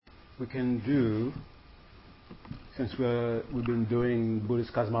we can do, since we've been doing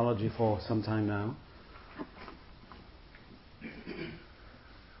Buddhist cosmology for some time now,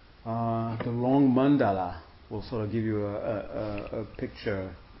 the long mandala will sort of give you a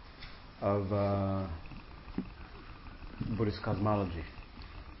picture of Buddhist cosmology.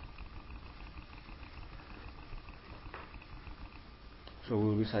 So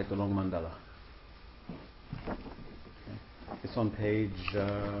we'll recite the long mandala. It's on page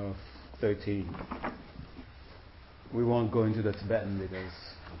 13. We won't go into the Tibetan because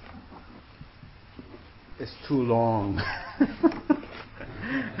it's too long.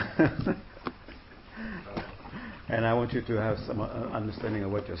 And I want you to have some understanding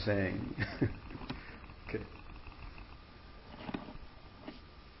of what you're saying. Okay.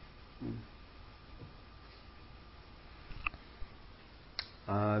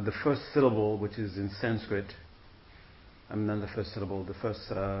 The first syllable, which is in Sanskrit, not the first syllable, the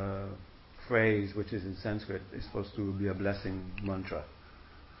first phrase, which is in Sanskrit, is supposed to be a blessing mantra.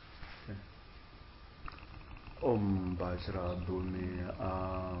 Okay. Om Vajra Bhumi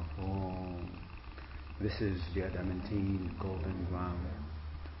Ahom. This is the adamantine golden ground.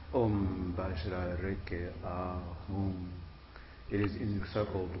 Om Vajra Reke Ahom. It is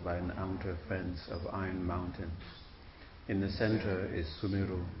encircled by an outer fence of iron mountains. In the center is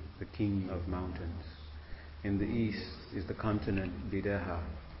Sumeru, the king of mountains. In the east is the continent Videha.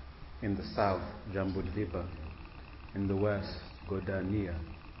 In the south, Jambudvipa. In the west, Godaniya.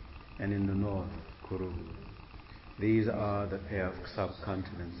 And in the north, Kuru. These are the pair of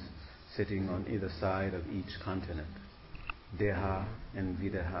subcontinents sitting on either side of each continent. Deha and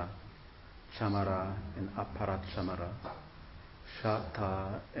Videha, Chamara and Aparat Chamara,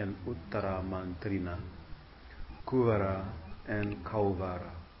 Shata and Uttara Mantrina, Kuvara and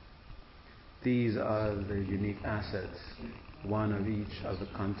Kauvara. These are the unique assets, one of each of the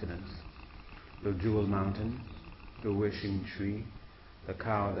continents. The jewel mountain, the wishing tree, the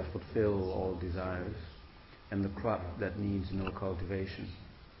cow that fulfills all desires, and the crop that needs no cultivation.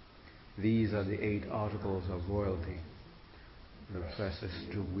 These are the 8 articles of royalty: the precious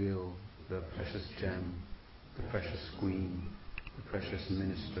jewel, the precious gem, the precious queen, the precious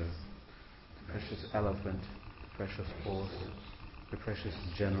minister, the precious elephant, the precious horse, the precious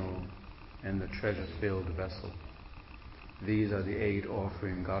general, and the treasure-filled vessel. These are the 8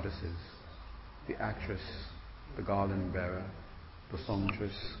 offering goddesses: the actress, the garland bearer, the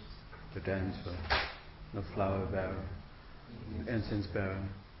songstress, the dancer, the flower bearer, the incense bearer,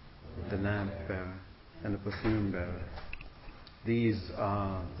 the lamp bearer, and the perfume bearer. These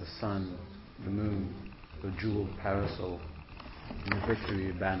are the sun, the moon, the jeweled parasol, and the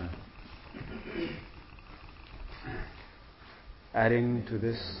victory banner. Adding to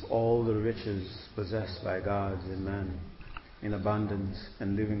this all the riches possessed by gods and man, in abundance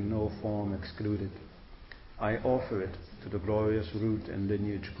and leaving no form excluded, I offer it to the glorious root and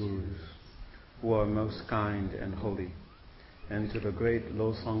lineage gurus, who are most kind and holy, and to the great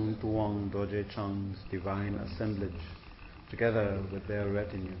Losang Tuong Doje Chang's divine assemblage, together with their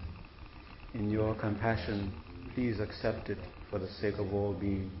retinue. In your compassion, please accept it for the sake of all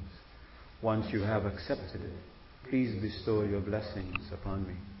beings. Once you have accepted it, please bestow your blessings upon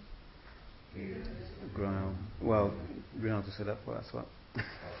me. Ground. Well, we don't have to say that for us, what?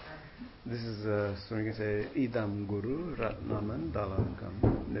 This is, so we can say, Idam Guru Ratnaman Dalakam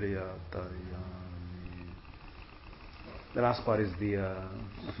Niriyatayami. The last part is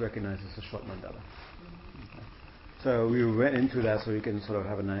recognized as a short mandala. Okay. So we went into that so you can sort of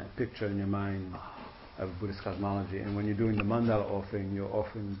have a picture in your mind of Buddhist cosmology. And when you're doing the mandala offering, you're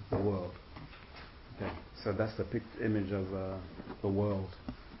offering the world. Okay. So that's the image of the world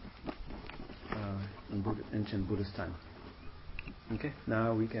in ancient Buddhist time. Okay.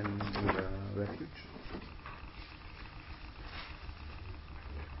 Now we can do the refuge.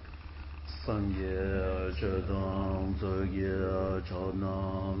 Sangye Chedam Zogye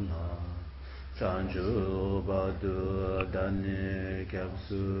Chodnam La Chanchu Badu Dani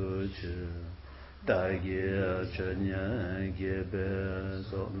Kyapsu Chi Dagye Chenye Gebe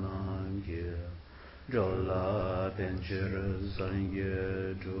Zonam Gye Jola Penchir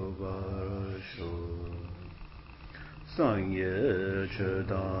Sangye Drubar Shu Sangye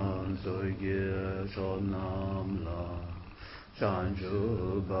Chedam Zogye Chodnam La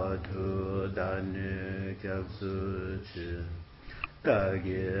Chanchu Badu Dani Kyapsu Chi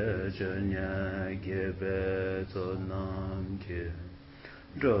Dagye Chenye Gebe Zonam Gye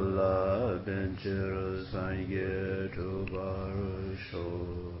Jola Benchir Sangye Drubar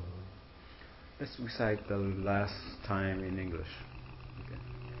Shu. Let's recite the last time in English. Okay.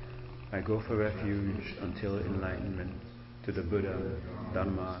 I go for refuge until enlightenment. to the Buddha,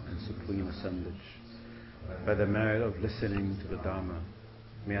 Dharma, and Supreme Assemblage. By the merit of listening to the Dharma,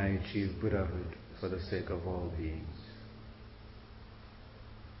 may I achieve Buddhahood for the sake of all beings.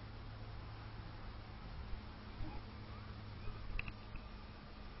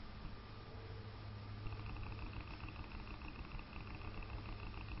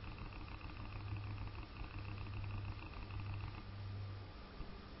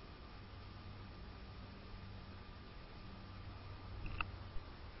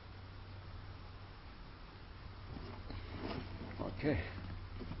 Okay.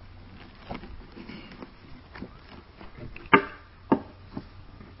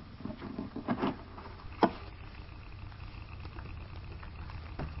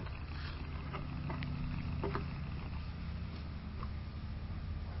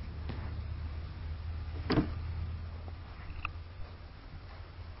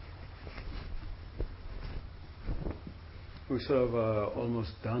 We're sort of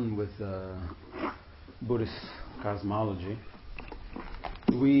almost done with Buddhist cosmology.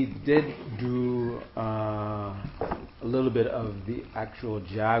 We did do a little bit of the actual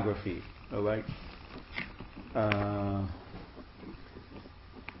geography, all right?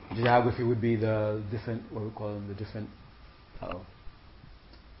 Geography would be the different, what we call them, the different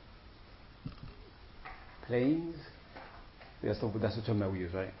planes? Yes, that's the term that we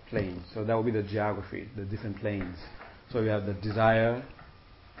use, right? Planes. So that would be the geography, the different planes. So we have the desire,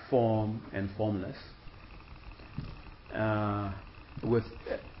 form, and formless.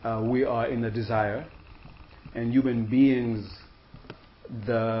 We are in the desire, and human beings,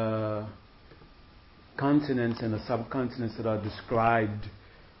 the continents and the subcontinents that are described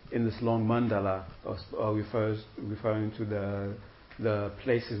in this long mandala are referring to the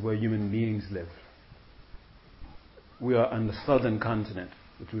places where human beings live. We are on the southern continent,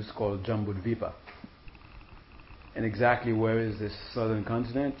 which is called Jambudvipa. And exactly where is this southern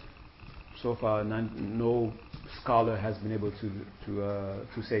continent? So far, no scholar has been able to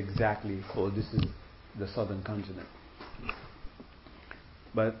say exactly, oh, this is the southern continent.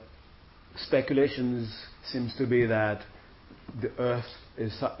 But speculations seems to be that the earth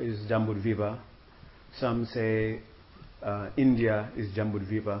is Jambudvipa. Some say India is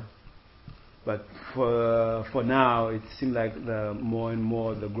Jambudvipa. But for now, it seems like the more and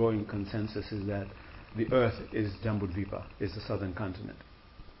more the growing consensus is that the earth is Jambudvipa, is the southern continent.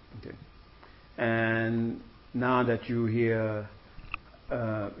 Okay. And now that you hear,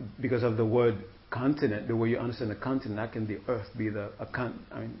 because of the word continent, the way you understand the continent, how can the earth be the earth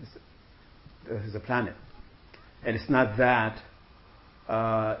is a planet? And it's not that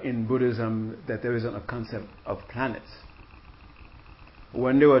in Buddhism that there isn't a concept of planets.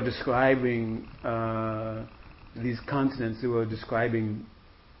 When they were describing these continents, they were describing,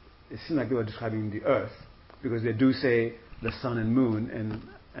 it seemed like they were describing the earth, because they do say the sun and moon,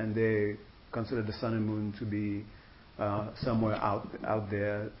 and they consider the sun and moon to be somewhere out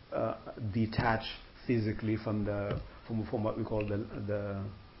there, detached physically from what we call the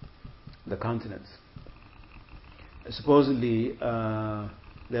continents. Supposedly,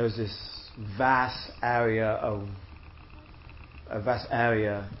 there's this vast area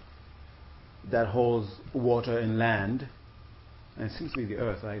that holds water and land, and it seems to be the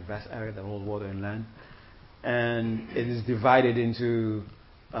earth, right? Vast area that holds water and land, and it is divided into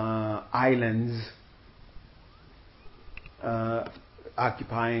islands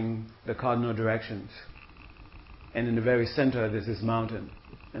occupying the cardinal directions. And in the very center there's this mountain,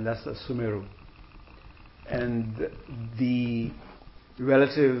 and that's the Sumeru. And the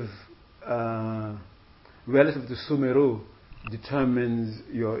relative to Sumeru determines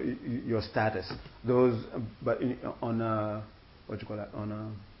your status. Those, but on a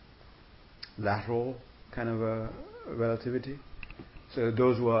lateral kind of a relativity. So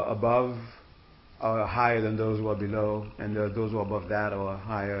those who are above are higher than those who are below, and those who are above that are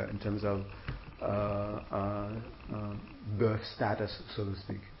higher in terms of birth status, so to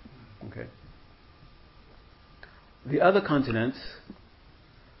speak. Okay. The other continents,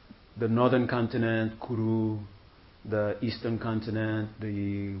 the northern continent, Kuru, the eastern continent,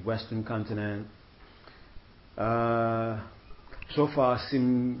 the western continent, so far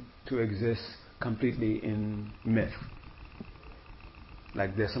seem to exist completely in myth.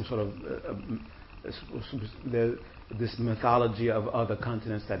 Like there's some sort of this mythology of other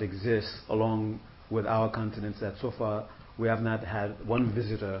continents that exists along with our continents, that so far we have not had one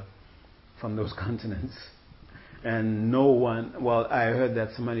visitor from those continents. And no one, well, I heard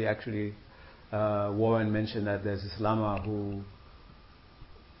that somebody actually, Warren mentioned that there's this Lama who,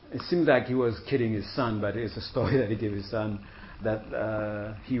 it seemed like he was kidding his son, but it's a story that he gave his son,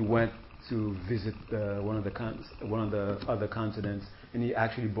 that he went to visit one of the other continents, and he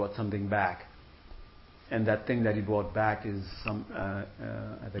actually brought something back. And that thing that he brought back is something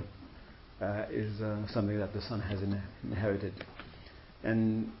that the son has inherited.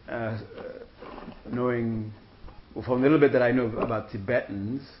 And knowing from a little bit that I know about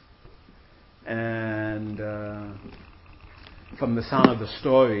Tibetans, and from the sound of the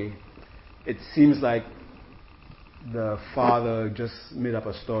story, it seems like the father just made up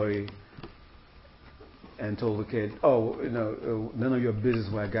a story and told the kid, "Oh, none of your business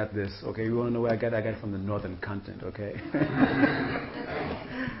where I got this. Okay, you want to know where I got it? I got it from the northern continent." Okay.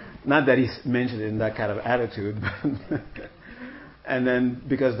 Not that he mentioned it in that kind of attitude, but and then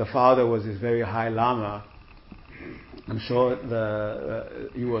because the father was this very high lama, I'm sure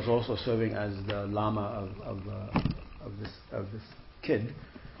he was also serving as the lama of this kid,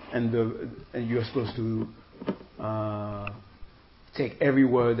 and you're supposed to take every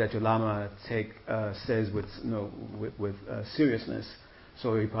word that your lama says with seriousness.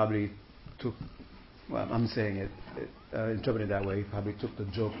 So he probably took. Well, I'm saying it, interpreted that way. He probably took the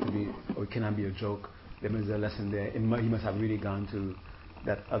joke to be, or it cannot be a joke. There is a lesson there. He must have really gone to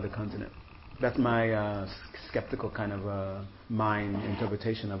that other continent. That's my skeptical kind of mind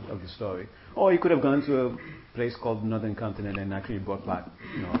interpretation of the story. Or he could have gone to a place called Northern Continent and actually brought back,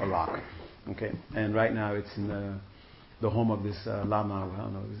 a rock. Okay, and right now it's in the home of this lama. I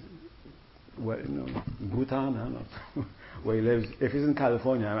don't know, Bhutan. I don't know where he lives. If he's in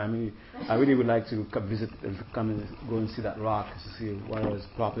California, I mean, I really would like to come and go and see that rock to see what are its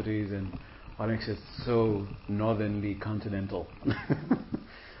properties and what makes it so northernly continental.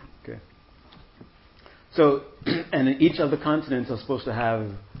 Okay. So, and each of the continents are supposed to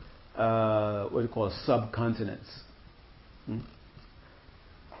have what you call subcontinents,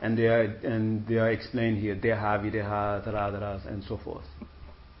 and they are explained here. Deha, Videha, Taradaras, and so forth.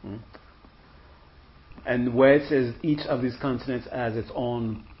 And where it says each of these continents has its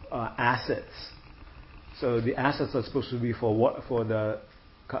own assets, so the assets are supposed to be for the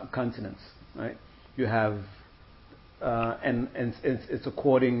continents, right? You have, and it's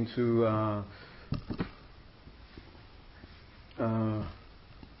according to.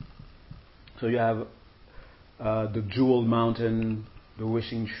 So you have the jewel mountain, the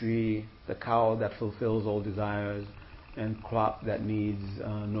wishing tree, the cow that fulfills all desires, and crop that needs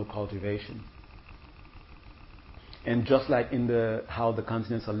no cultivation. And just like in how the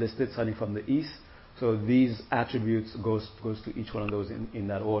continents are listed, starting from the east, so these attributes goes to each one of those in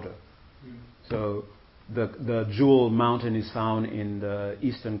that order. So the jewel mountain is found in the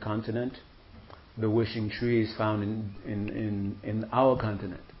eastern continent. The wishing tree is found in our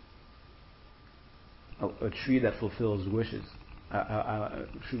continent. A tree that fulfills wishes.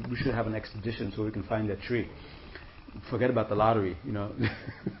 We should have an expedition so we can find that tree. Forget about the lottery,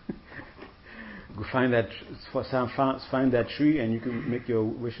 Go find that tree, and you can make your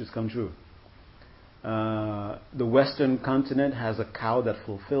wishes come true. The western continent has a cow that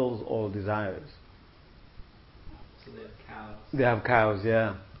fulfills all desires. So they have cows. They have cows,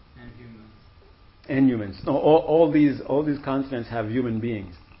 yeah. And humans. No, all these continents have human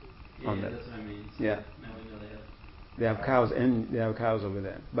beings on them. That's what I mean. So now we know they have cows, and they have cows over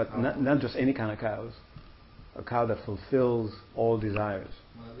there, but not just any kind of cows. A cow that fulfills all desires.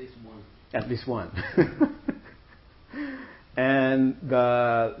 Well, at least one. At least one. And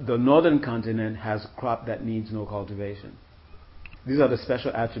the northern continent has crop that needs no cultivation. These are the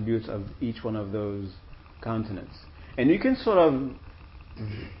special attributes of each one of those continents. And you can sort of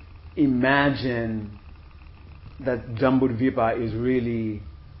imagine that Jambudvipa is really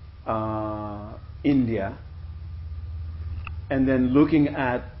India, and then looking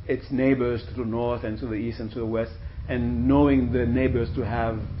at its neighbors to the north and to the east and to the west, and knowing the neighbors to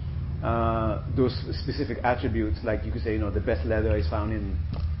have those specific attributes, like you could say, the best leather is found in,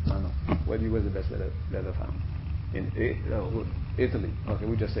 I don't know, where's the best leather found? In Italy. Okay,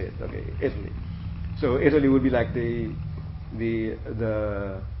 we just say it. Okay, Italy. So Italy would be like the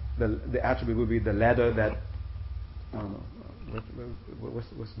attribute would be the leather that, I don't know,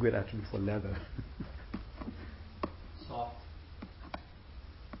 what's good attribute for leather? Soft.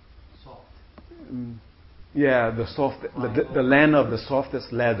 Yeah, the land of the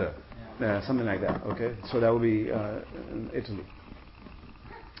softest leather. Yeah, something like that. Okay, so that would be Italy.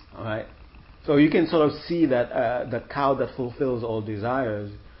 All right. So you can sort of see that the cow that fulfills all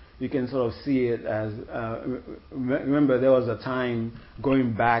desires. You can sort of see it as. Remember, there was a time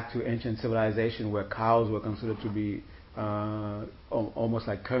going back to ancient civilization where cows were considered to be almost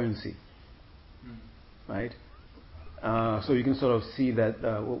like currency, right? So you can sort of see that.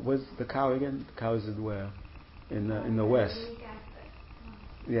 Where's the cow again? The cow is where? In the west.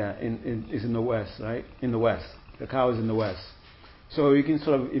 Yeah, is in the west, right? In the west. The cow is in the west. So you can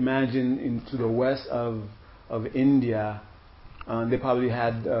sort of imagine into the west of India, they probably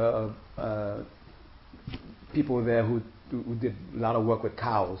had people there who did a lot of work with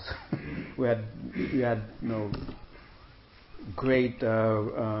cows. we had great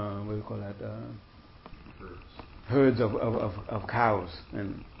what do you call that? Herds of cows,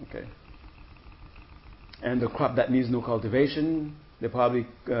 and okay. And the crop that needs no cultivation, they probably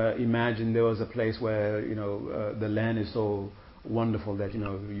imagined there was a place where the land is so wonderful that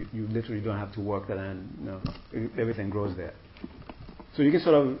you literally don't have to work the land. Everything grows there. So you can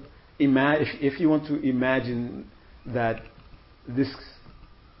sort of imagine, if you want to imagine that this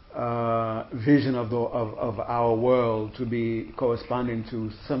vision of our world to be corresponding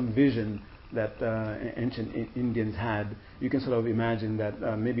to some vision that ancient Indians had, you can sort of imagine that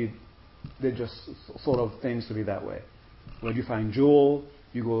maybe they're just sort of things to be that way. Where you find jewel,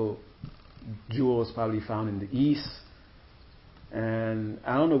 jewel is probably found in the east. And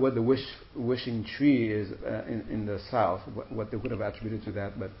I don't know what the wishing tree is in the south, what they would have attributed to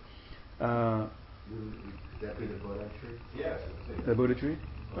that, but would that be the Bodhi tree? Yes. The Bodhi tree?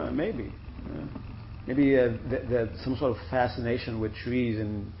 Maybe. Maybe there's some sort of fascination with trees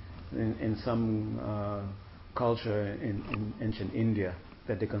in some culture in ancient India,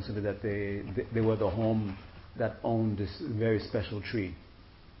 that they consider that they were the home that owned this very special tree.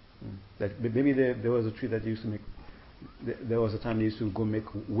 That maybe there was a tree that used to make. There was a time they used to go make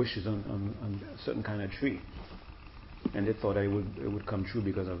wishes on a certain kind of tree, and they thought that it would come true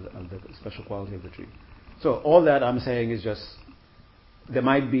because of the special quality of the tree. So all that I'm saying is just there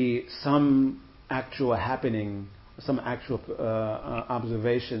might be some actual happening, some actual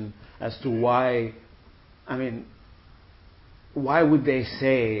observation as to why. I mean, why would they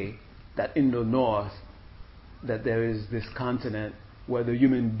say that in the north that there is this continent where the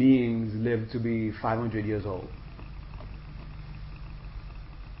human beings live to be 500 years old?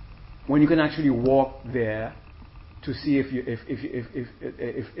 When you can actually walk there to see if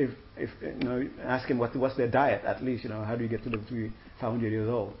ask him what's their diet, at least, how do you get to live to be 500 years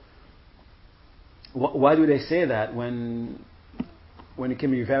old? Why do they say that when it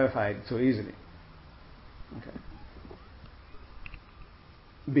can be verified so easily? Okay.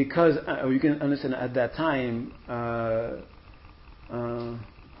 Because you can understand at that time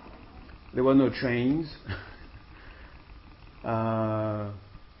there were no trains,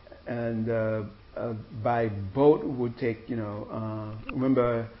 and by boat would take.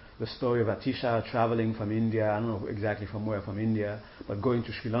 Remember the story of Atisha traveling from India. I don't know exactly from where, from India, but going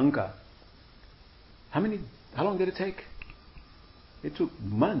to Sri Lanka. How long did it take? It took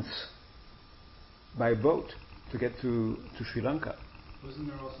months by boat to get to Sri Lanka. Wasn't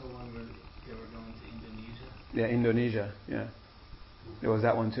there also one where they were going to Indonesia? Yeah, Indonesia. Yeah, there was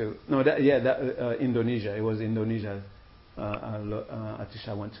that one too. No, Indonesia. It was Indonesia.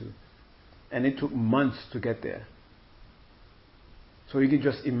 Atisha went to, and it took months to get there. So you can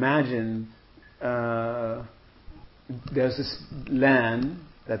just imagine. There's this land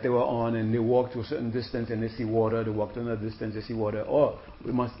that they were on, and they walked to a certain distance, and they see water. They walk to another distance, they see water.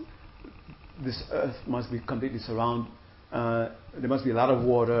 This earth must be completely surrounded. There must be a lot of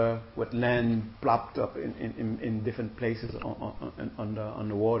water with land plopped up in different places on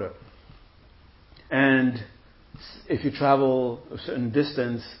the water. And if you travel a certain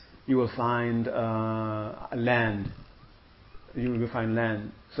distance, you will find land. You will find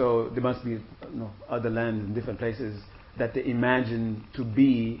land. So there must be other land in different places that they imagine to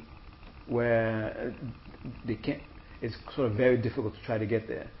be where they can't. It's sort of very difficult to try to get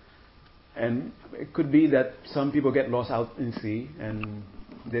there. And it could be that some people get lost out in sea, and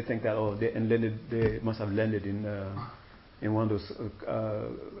they think that they must have landed in one of those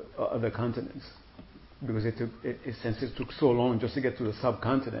other continents, because since it took so long just to get to the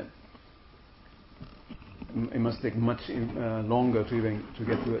subcontinent. It must take much longer to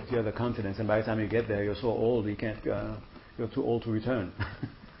get to the other continents, and by the time you get there, you're so old you're too old to return.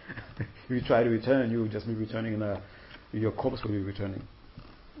 If you try to return, you'll just be returning your corpse will be returning.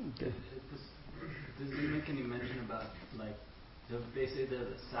 Okay. Does it make any mention about, so they say they're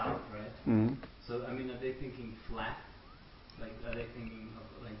the south, right? Mm-hmm. So, are they thinking flat? Are they thinking of,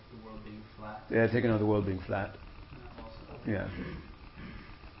 the world being flat? They're thinking of the world being flat. Also. Yeah.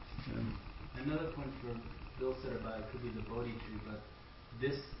 Another point for Bill said about it could be the Bodhi tree, but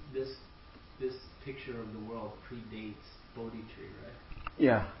this picture of the world predates Bodhi tree, right?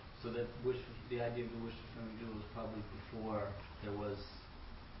 Yeah. So that the idea of the wish fulfilling jewel was probably before there was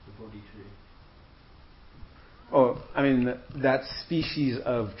the Bodhi tree. Oh, I mean that species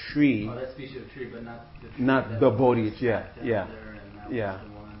of tree. Oh, that species of tree, but not the tree. Not the Bodhi. Yeah. Yeah. There, and that was the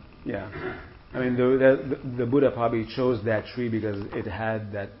one Yeah. I mean, the Buddha probably chose that tree because it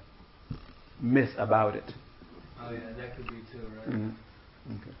had that myth about it. Oh yeah, that could be too, right?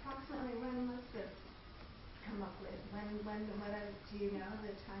 Mm-hmm. Okay. Approximately when was this come up with? Do you know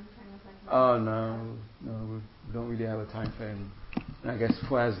the time frame of like? Oh no, we don't really have a time frame. I guess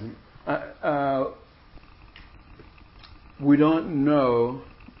we don't know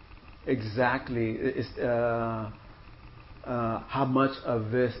exactly how much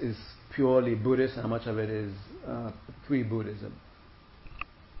of this is purely Buddhist and how much of it is pre-Buddhism.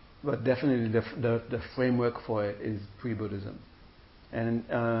 But definitely the framework for it is pre-Buddhism. And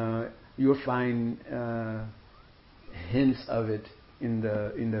you'll find hints of it in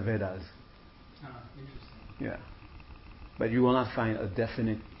the Vedas. Interesting. Yeah. But you will not find a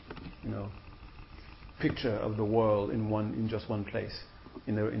definite, picture of the world in just one place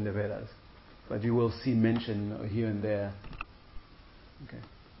in the Vedas. But you will see mention here and there. Okay.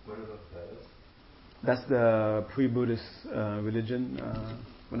 What are the Vedas? That's the pre-Buddhist religion.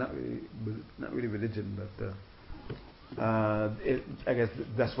 Well, not really religion, but I guess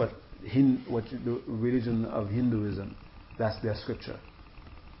that's what the religion of Hinduism. That's their scripture.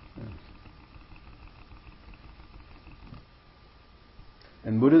 Yeah.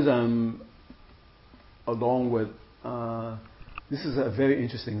 And Buddhism, along with this is a very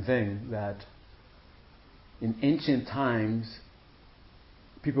interesting thing that in ancient times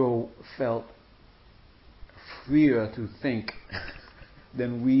people felt freer to think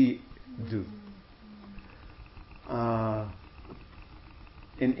than we do.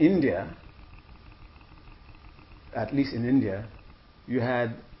 In India, at least in India, you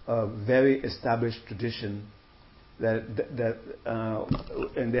had a very established tradition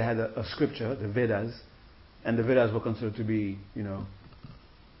and they had a scripture, the Vedas, and the Vedas were considered to be,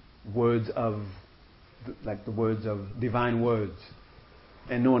 words of, like the words of divine words,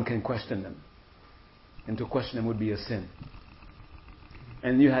 and no one can question them. And to question them would be a sin.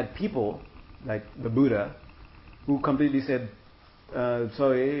 And you had people like the Buddha who completely said,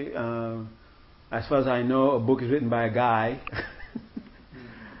 sorry, as far as I know, a book is written by a guy.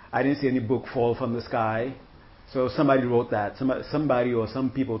 I didn't see any book fall from the sky. So somebody wrote that. Somebody or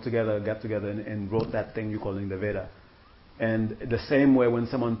some people got together and wrote that thing you're calling the Veda. And the same way when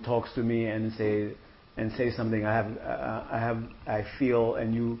someone talks to me and say something, I feel,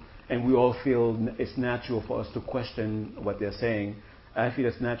 and we all feel it's natural for us to question what they're saying. I feel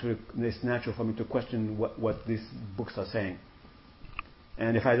it's natural for me to question what these books are saying.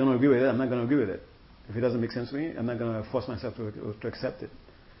 And if I don't agree with it, I'm not going to agree with it. If it doesn't make sense to me, I'm not going to force myself to accept it.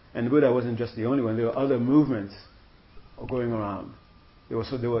 And Buddha wasn't just the only one. There were other movements going around.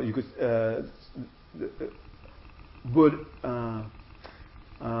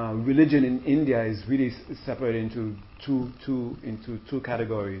 Religion in India is really separated into two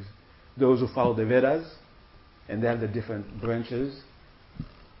categories. Those who follow the Vedas, and they have the different branches,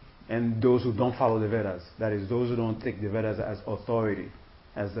 and those who don't follow the Vedas. That is, those who don't take the Vedas as authority,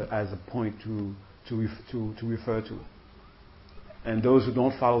 as a point to refer to. And those who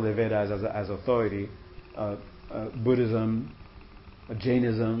don't follow the Vedas as authority, Buddhism,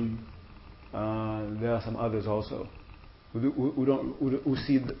 Jainism, there are some others also, who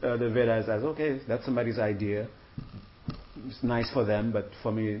see the Vedas as, okay, that's somebody's idea. It's nice for them, but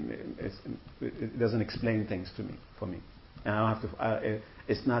for me, it doesn't explain things to me. For me, and I don't have to.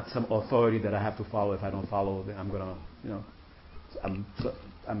 It's not some authority that I have to follow. If I don't follow, then I'm gonna,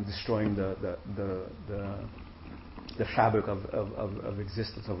 I'm destroying the fabric of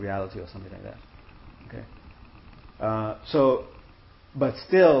existence, of reality, or something like that. Okay. But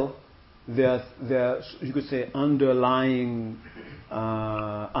still, there you could say underlying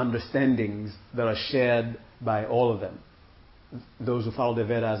understandings that are shared by all of them. Those who follow the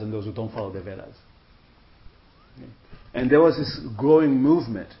Vedas and those who don't follow the Vedas. Okay. And there was this growing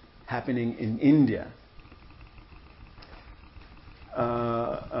movement happening in India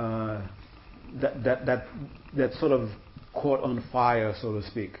that sort of caught on fire, so to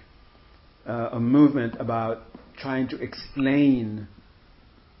speak. A movement about trying to explain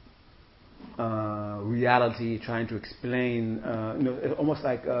reality, trying to explain, almost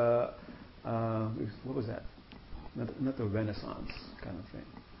like what was that? Not the Renaissance kind of thing.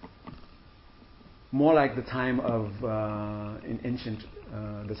 More like the time of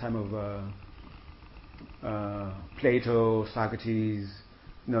the time of Plato, Socrates.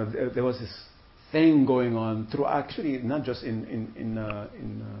 There was this thing going on through, actually not just in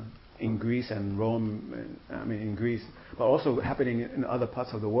Greece and Rome. In Greece, but also happening in other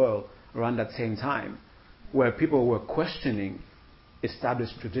parts of the world around that same time, where people were questioning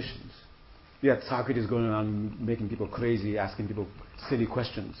established traditions. you had Socrates going around making people crazy, asking people silly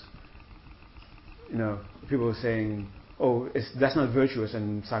questions. People were saying, "Oh, that's not virtuous,"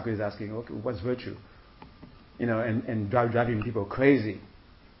 and Socrates asking, "Okay, what's virtue?" And driving people crazy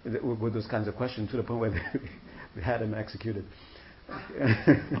with those kinds of questions to the point where they had him executed.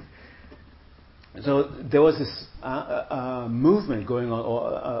 So there was this movement going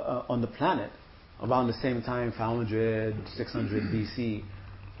on the planet around the same time, 500, 600 BC,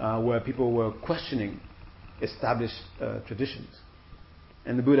 where people were questioning established traditions.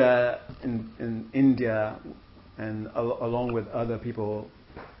 And the Buddha in India, and along with other people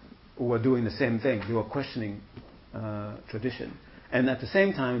who were doing the same thing, they were questioning tradition. And at the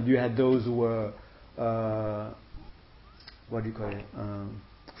same time, you had those who were, what do you call it?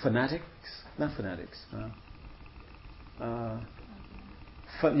 Fanatics? Not fanatics.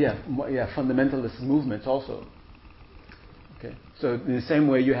 Fundamentalist movements also. Okay, so in the same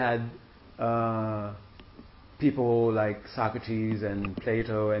way you had people like Socrates and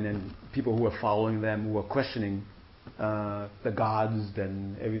Plato, and then people who were following them, who were questioning the gods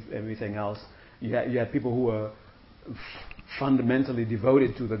and everything else. You had people who were fundamentally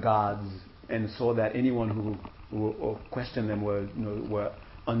devoted to the gods and saw that anyone who questioned them were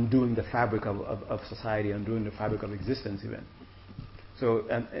undoing the fabric of society, undoing the fabric of existence even.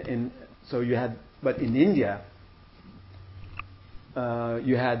 So you had, but in India,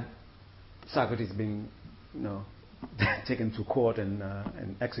 you had Socrates being, taken to court and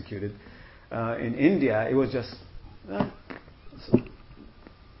executed. In India, it was just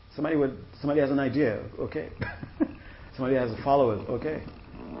somebody has an idea, okay. Somebody has followers, okay.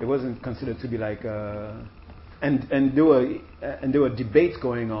 It wasn't considered to be like, and there were debates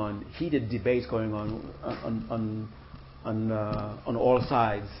going on, heated debates going on all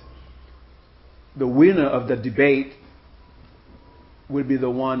sides. The winner of the debate will be the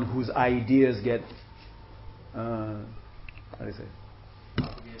one whose ideas get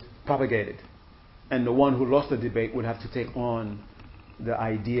propagated, and the one who lost the debate would have to take on the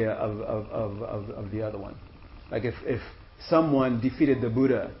idea of the other one. Like if someone defeated the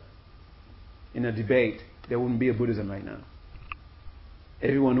Buddha in a debate, there wouldn't be a Buddhism right now.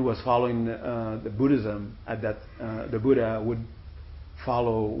 Everyone who was following the Buddhism at that, the Buddha would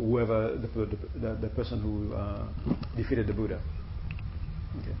follow whoever the person who defeated the Buddha.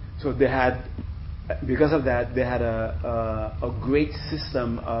 Okay. So they had, because of that, they had a great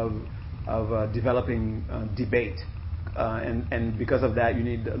system of developing debate, and because of that, you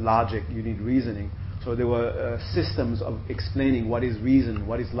need logic, you need reasoning. So there were systems of explaining what is reason,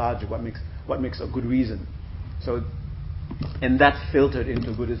 what is logic, what makes a good reason. So, and that filtered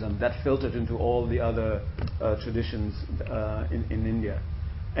into Buddhism. That filtered into all the other traditions in India,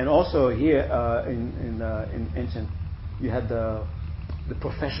 and also here in ancient, you had the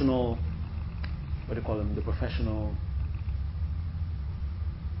professional. What do you call them? The professional.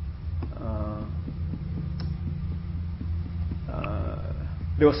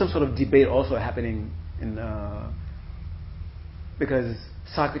 There was some sort of debate also happening in because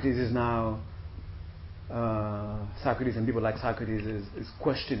Socrates is now Socrates and people like Socrates is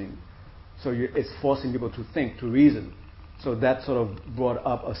questioning, so it's forcing people to think, to reason. So that sort of brought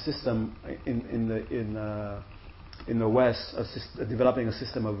up a system in the West, developing a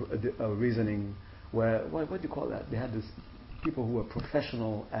system of reasoning where what do you call that? They had this people who were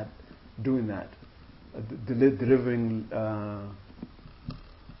professional at doing that, delivering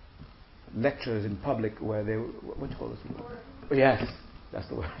lectures in public where they what do you call this? Oh, yes, that's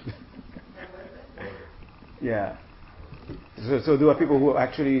the word. Yeah. So there were people who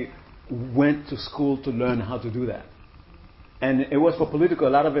actually went to school to learn how to do that, and it was for political. A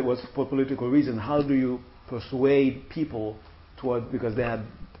lot of it was for political reasons. How do you persuade people toward, because they had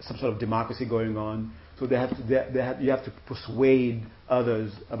some sort of democracy going on, so you have to persuade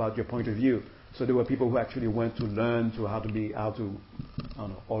others about your point of view. So there were people who actually went to learn how to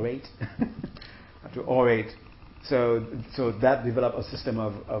orate, how to orate. So that developed a system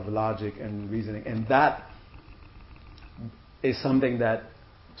of logic and reasoning, and that is something that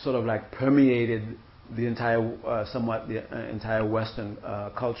sort of like permeated the entire entire Western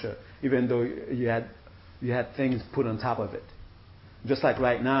culture, even though you had things put on top of it. Just like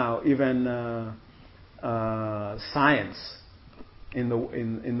right now, even science in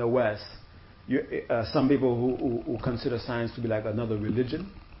the West, some people who consider science to be like another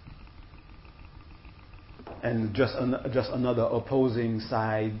religion, and just another opposing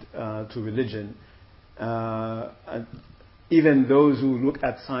side to religion. And even those who look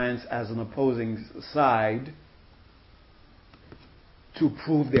at science as an opposing side, to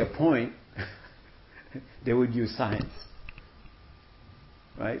prove their point, they would use science,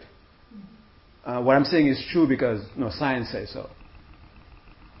 right? what I'm saying is true because science says so.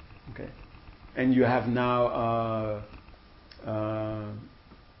 Okay, and you have now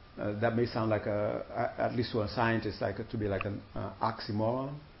that may sound like at least to a scientist, to be like an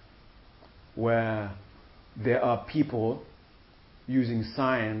oxymoron, where there are people using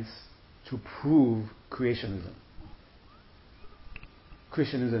science to prove creationism.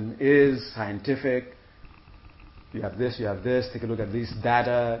 Creationism is scientific. You have this, take a look at this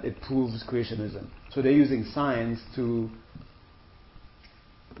data, it proves creationism. So they're using science to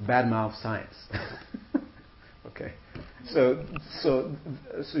badmouth science. Okay. So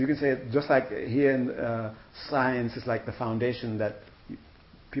you can say, just like here in science is like the foundation that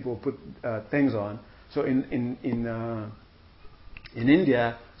people put things on. So in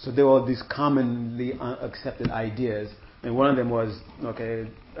India, so there were these commonly accepted ideas, and one of them was,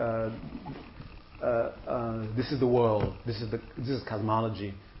 this is the world, this is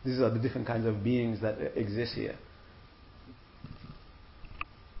cosmology, these are the different kinds of beings that exist here.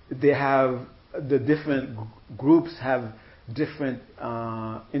 They have, the different groups have different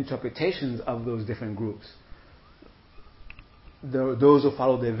interpretations of those different groups. Those who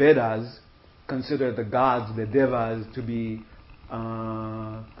follow the Vedas consider the gods, the devas, to be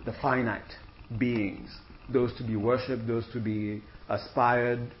the finite beings, those to be worshipped, those to be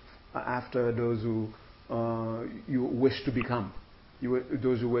aspired after, those who you wish to become,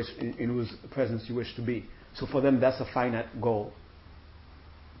 those who wish, in whose presence you wish to be. So for them, that's a finite goal.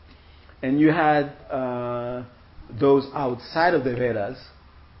 And you had those outside of the Vedas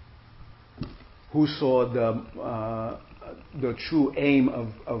who saw the true aim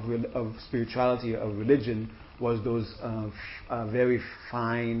of spirituality, of religion, was those very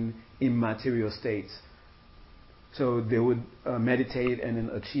fine immaterial states. So they would meditate and then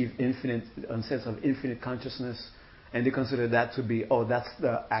achieve a sense of infinite consciousness, and they consider that to be, that's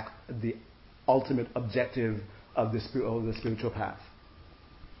the ultimate objective of the spiritual path.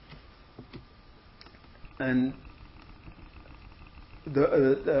 And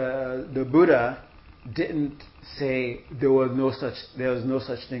the Buddha didn't say there was no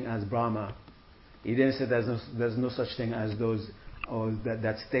such thing as Brahma. He didn't say there's no such thing as those, or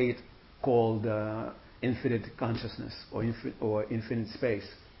that state called infinite consciousness or infinite space.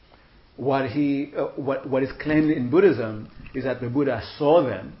 What is claimed in Buddhism is that the Buddha saw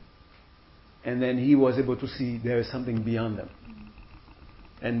them, and then he was able to see there is something beyond them.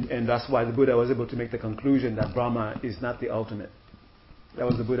 And that's why the Buddha was able to make the conclusion that Brahma is not the ultimate. That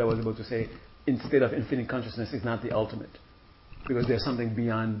was the Buddha was able to say, instead of infinite consciousness is not the ultimate, because there's something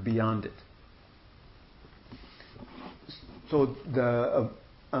beyond it. So the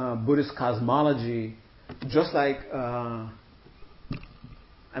Buddhist cosmology, just like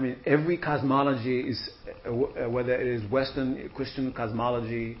every cosmology is, whether it is Western Christian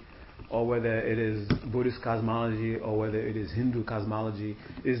cosmology, or whether it is Buddhist cosmology, or whether it is Hindu cosmology,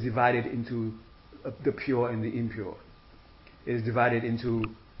 is divided into the pure and the impure. It is divided into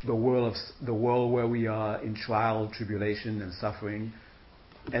the world where we are in trial, tribulation, and suffering,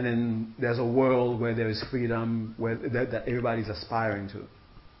 and then there's a world where there is freedom, that everybody's aspiring to.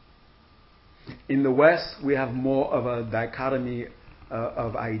 In the West, we have more of a dichotomy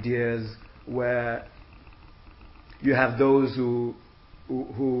of ideas, where you have those who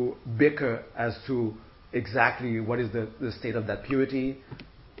bicker as to exactly what is the state of that purity,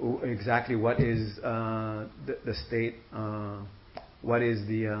 exactly what is the state, what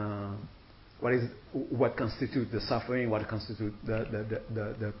constitutes the suffering, what constitutes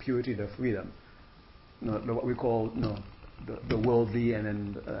the purity, the freedom. What we call the worldly, and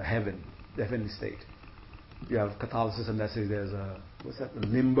then heaven, the heavenly state. You have Catholicism that says there's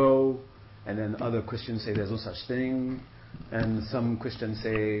limbo, and then other Christians say there's no such thing. And some Christians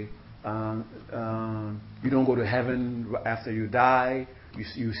say you don't go to heaven after you die.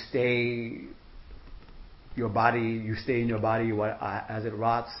 You stay in your body as it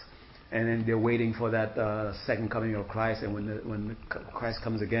rots, and then they're waiting for that second coming of Christ. And when Christ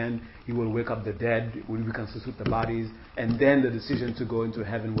comes again, He will wake up the dead, will reconstitute the bodies, and then the decision to go into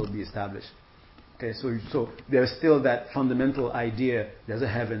heaven will be established. Okay, so there's still that fundamental idea: there's a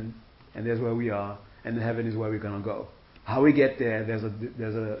heaven, and there's where we are, and the heaven is where we're going to go. How we get there, there's a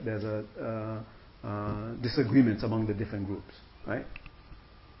disagreements among the different groups, right?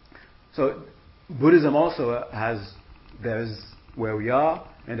 So Buddhism also there's where we are,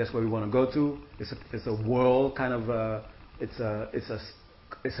 and that's where we want to go to. It's a world kind of it's a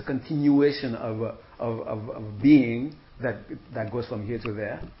continuation of being that goes from here to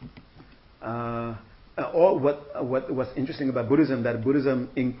there. Or what's interesting about Buddhism, that Buddhism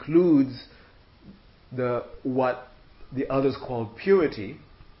includes what the others call purity,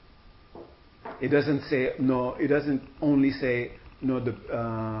 It doesn't say no. It doesn't only say no.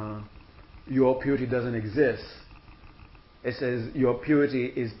 Your purity doesn't exist. It says your purity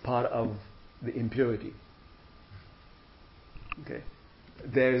is part of the impurity. Okay.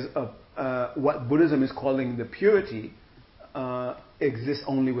 There's what Buddhism is calling the purity exists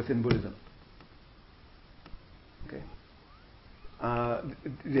only within Buddhism. Okay.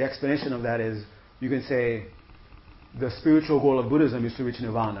 The explanation of that is you can say the spiritual goal of Buddhism is to reach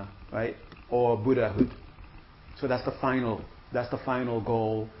nirvana, right, or Buddhahood. So that's the final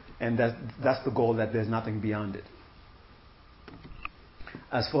goal, and that's the goal that there's nothing beyond it.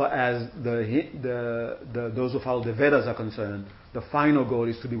 As far as those who follow the Vedas are concerned, the final goal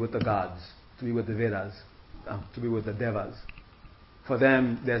is to be with the gods, to be with the Vedas, to be with the Devas. For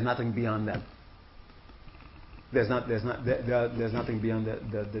them, there's nothing beyond that. There's nothing beyond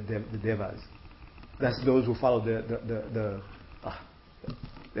the Devas. That's those who follow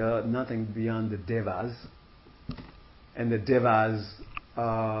there are nothing beyond the Devas, and the Devas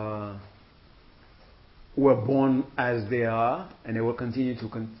were born as they are, and they will continue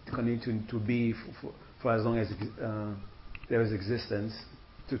to be for as long as there is existence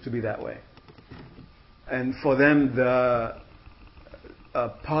to be that way. And for them, the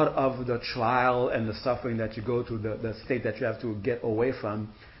part of the trial and the suffering that you go through, the state that you have to get away from,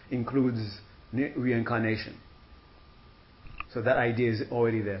 includes reincarnation. So that idea is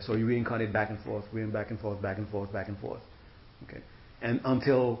already there. So you reincarnate back and forth, back and forth, back and forth, back and forth. Okay, and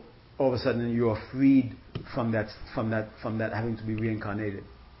until all of a sudden you are freed from that having to be reincarnated.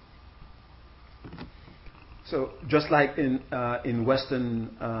 So just like in Western,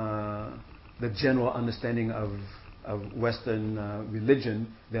 the general understanding of Western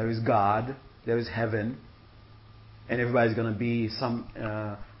religion, there is God, there is heaven, and everybody's going to be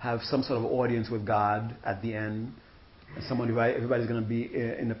have some sort of audience with God at the end. Everybody's going to be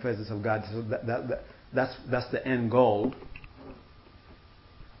in the presence of God. So that's the end goal.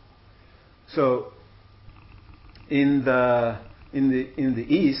 So in the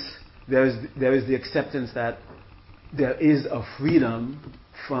East, there is the acceptance that there is a freedom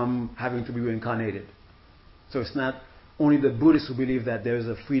from having to be reincarnated. So it's not only the Buddhists who believe that there is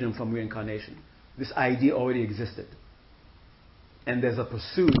a freedom from reincarnation. This idea already existed, and there's a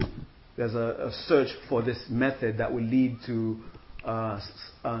pursuit. There's a search for this method that will lead to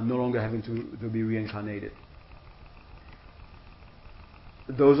no longer having to be reincarnated.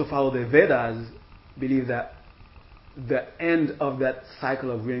 Those who follow the Vedas believe that the end of that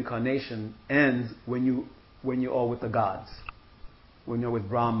cycle of reincarnation ends when you are with the gods, when you're with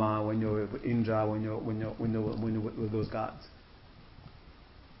Brahma, when you're with Indra, when you're with those gods.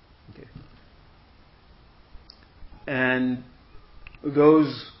 Okay. And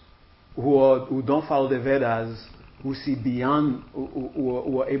those who don't follow the Vedas, who see beyond,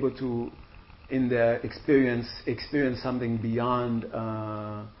 who are able to, in their experience something beyond,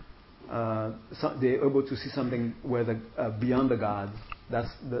 they're able to see something where beyond the gods. That's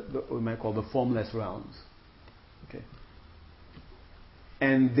what we might call the formless realms. Okay.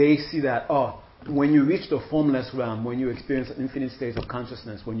 And they see that, when you reach the formless realm, when you experience infinite states of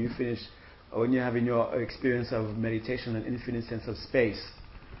consciousness, when you're having your experience of meditation and infinite sense of space,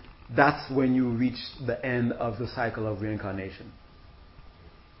 that's when you reach the end of the cycle of reincarnation.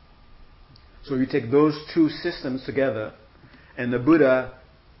 So you take those two systems together, and the Buddha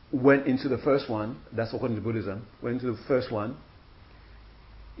went into the first one. That's according to Buddhism. Went into the first one.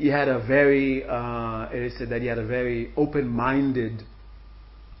 He had it is said that he had a very open-minded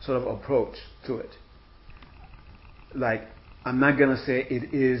sort of approach to it. Like, I'm not gonna say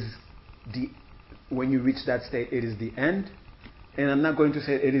it is when you reach that state, it is the end. And I'm not going to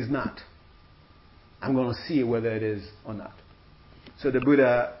say it is not. I'm going to see whether it is or not. So the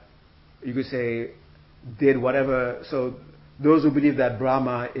Buddha, you could say, did whatever. So those who believe that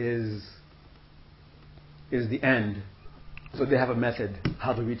Brahma is the end, so they have a method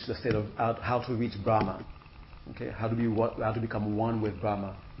how to reach the state of how to reach Brahma. Okay, how to become one with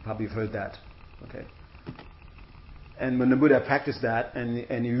Brahma. You probably have heard that. Okay. And when the Buddha practiced that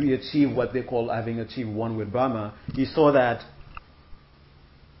and he achieved what they call having achieved one with Brahma, he saw that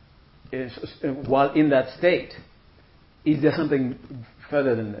while in that state, is there something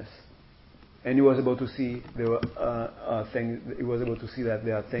further than this? And he was able to see there were things. He was able to see that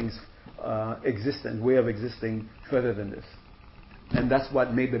there are things way of existing further than this, and that's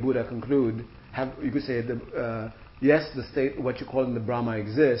what made the Buddha conclude. You could say yes, the state, what you call in the Brahma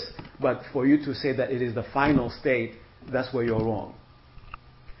exists, but for you to say that it is the final state, that's where you're wrong.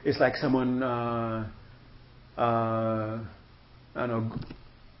 It's like someone I don't know,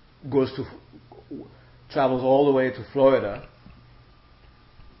 travels all the way to Florida,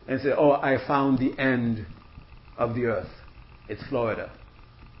 and say, "Oh, I found the end of the earth. It's Florida."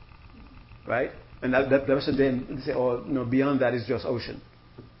 Right? And that person then say, "Oh, no, beyond that is just ocean."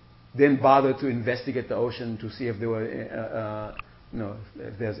 Then bother to investigate the ocean to see if there were,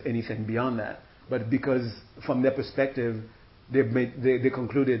 if there's anything beyond that. But because from their perspective, they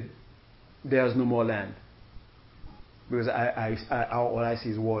concluded there's no more land because all I see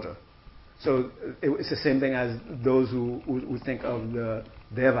is water. So it's the same thing as those who think of the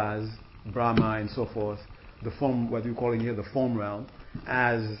devas, Brahma and so forth, the form, what we call in here the form realm,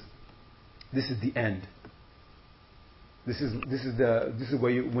 as this is the end. This is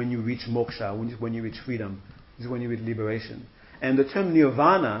where when you reach moksha, when you reach freedom. This is when you reach liberation. And the term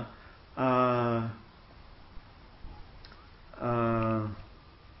nirvana,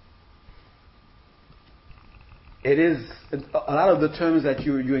 it is a lot of the terms that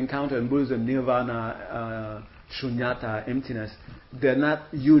you encounter in Buddhism, nirvana, shunyata, emptiness. They're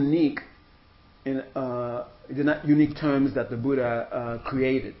not unique. They're not unique terms that the Buddha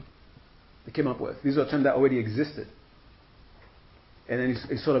created. They came up with. These are terms that already existed. And then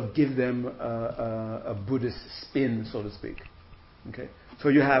he sort of give them a Buddhist spin, so to speak. Okay, so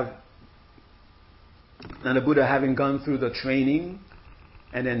you have now the Buddha having gone through the training,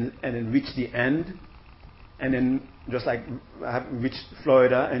 and then reached the end, and then just like reached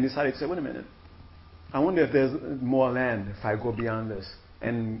Florida, and decided to say, "Wait a minute, I wonder if there's more land if I go beyond this."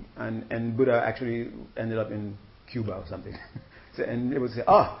 And Buddha actually ended up in Cuba or something, and it would say,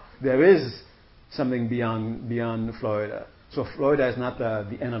 "Oh, there is something beyond Florida." So Florida is not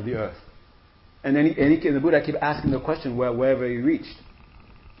the end of the earth. And then the Buddha kept asking the question wherever he reached.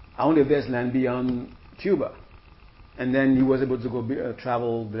 I wonder if there's land beyond Cuba. And then he was able to go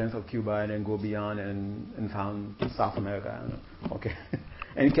travel the length of Cuba and then go beyond and found South America. I don't know. Okay.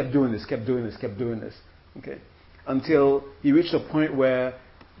 And he kept doing this. Okay. Until he reached a point where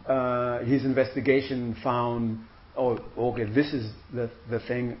his investigation found, oh, okay, this is the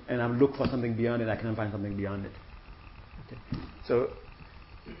thing, and I'm looking for something beyond it. I cannot find something beyond it. Okay. So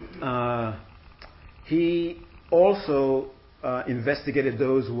he also investigated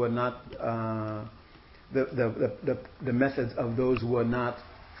those who were not the methods of those who were not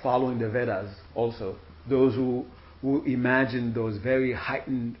following the Vedas. Also, those who imagined those very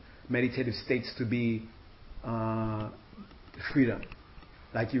heightened meditative states to be freedom.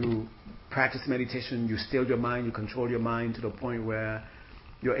 Like you practice meditation, you still your mind, you control your mind to the point where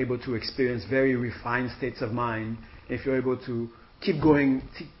you're able to experience very refined states of mind. If you're able to keep going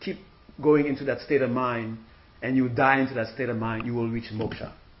into that state of mind, and you die into that state of mind, you will reach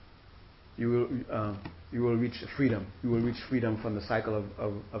moksha. You will reach freedom. You will reach freedom from the cycle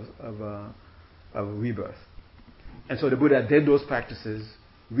of rebirth. And so the Buddha did those practices,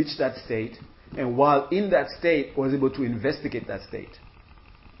 reached that state, and while in that state, was able to investigate that state.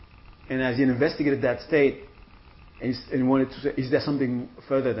 And as he investigated that state, and wanted to say, is there something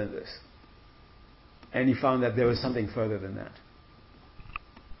further than this? And he found that there was something further than that.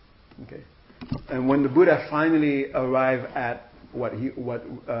 Okay. And when the Buddha finally arrived at what he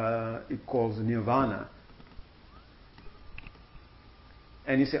calls nirvana,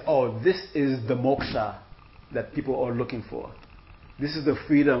 and he said, "Oh, this is the moksha that people are looking for. This is the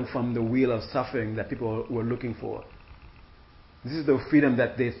freedom from the wheel of suffering that people were looking for. This is the freedom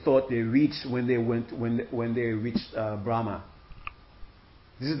that they thought they reached when they reached Brahma.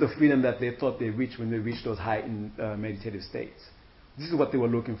 This is the freedom that they thought they reached when they reached those heightened meditative states. This is what they were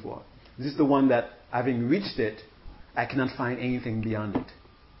looking for. This is the one that, having reached it, I cannot find anything beyond it.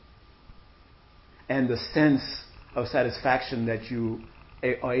 And the sense of satisfaction that you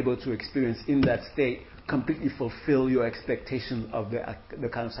are able to experience in that state completely fulfill your expectation of the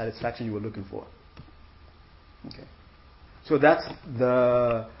kind of satisfaction you were looking for." Okay. So that's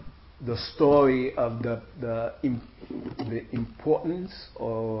the story of the importance,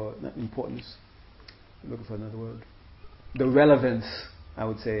 or not importance, I'm looking for another word, the relevance, I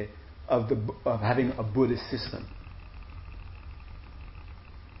would say, of having a Buddhist system.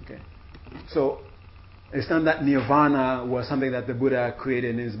 Okay. So it's not that nirvana was something that the Buddha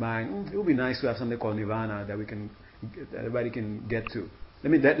created in his mind. It would be nice to have something called nirvana that everybody can get to.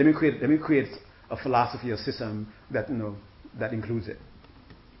 Let me create a philosophy, a system that that includes it.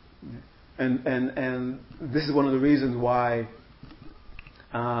 And this is one of the reasons why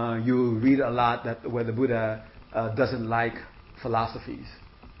you read a lot where the Buddha doesn't like philosophies,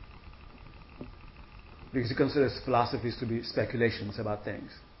 because he considers philosophies to be speculations about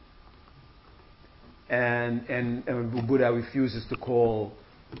things. And Buddha refuses to call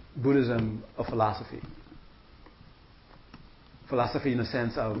Buddhism a philosophy. Philosophy in the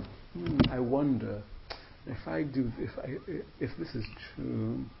sense of, I wonder, if this is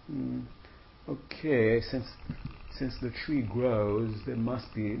true, okay, since the tree grows, there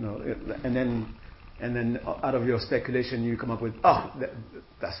must be, and then out of your speculation you come up with,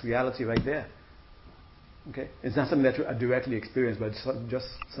 that's reality right there. Okay, it's not something that you directly experienced, but just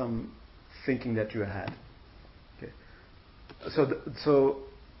some thinking that you had. Okay, so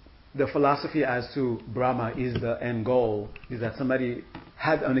the philosophy as to Brahma is the end goal is that somebody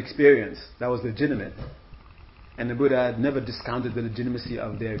had an experience that was legitimate, and the Buddha had never discounted the legitimacy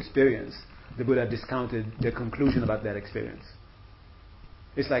of their experience. The Buddha discounted their conclusion about that experience.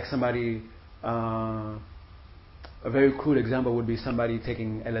 It's like somebody, a very crude example would be somebody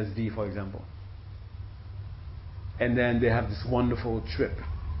taking LSD, for example. And then they have this wonderful trip.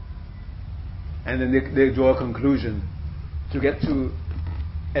 And then they draw a conclusion. To get to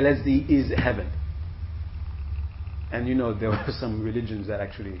LSD is heaven. And there were some religions that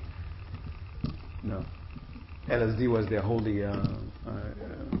actually, LSD was their holy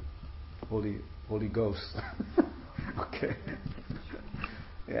ghost. Okay.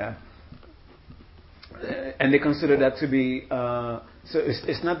 Yeah. And they consider that to be, so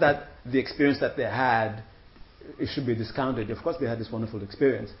it's not that the experience that they had, it should be discounted. Of course they had this wonderful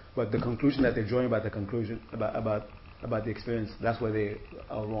experience, but the conclusion that they're drawing about the conclusion, about the experience, that's where they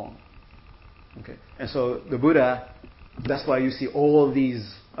are wrong. Okay. And so the Buddha, that's why you see all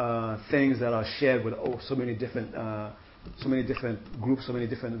these things that are shared with so many different groups, so many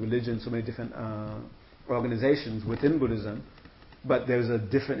different religions, so many different organizations within Buddhism, but there's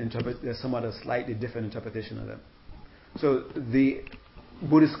there's somewhat a slightly different interpretation of them. So the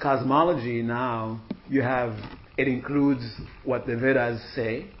Buddhist cosmology now, it includes what the Vedas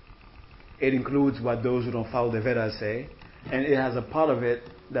say, it includes what those who don't follow the Vedas say, and it has a part of it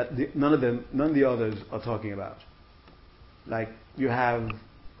that none of the others are talking about. Like you have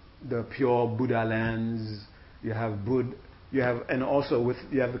the pure Buddha lands, you have and also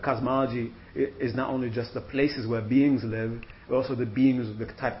you have the cosmology. It is not only just the places where beings live, but also the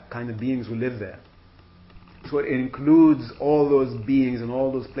kind of beings who live there. So it includes all those beings and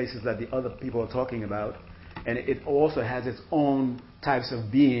all those places that the other people are talking about, and it also has its own types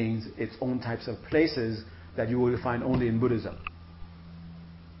of beings, its own types of places that you will find only in Buddhism.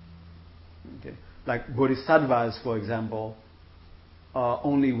 Okay. Like bodhisattvas, for example, are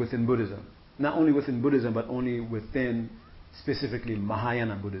only within Buddhism. Not only within Buddhism, but only within specifically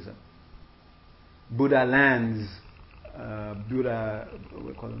Mahayana Buddhism. Buddha lands, Buddha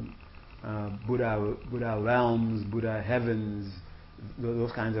realms, Buddha heavens,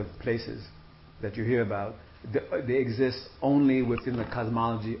 those kinds of places that you hear about, they exist only within the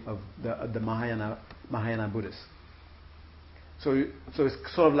cosmology of the Mahayana Buddhists. So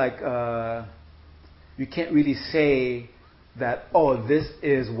it's sort of like you can't really say that, this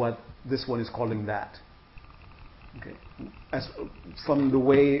is what this one is calling that. Okay, from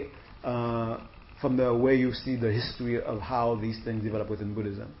the way you see the history of how these things develop within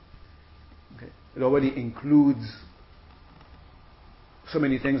Buddhism. Okay, it already includes so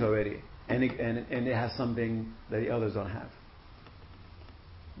many things already, and it has something that the others don't have.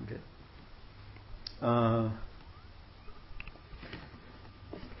 Okay.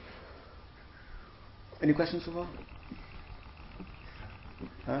 Any questions so far?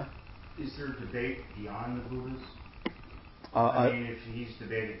 Huh? Is there debate beyond the Buddhas? If he's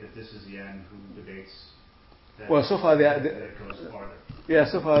debated that this is the end, who debates that? Well, so far that goes farther. Yeah,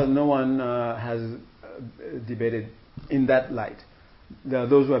 so far no one has debated in that light. There are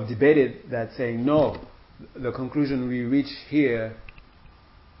those who have debated that, saying no, the conclusion we reach here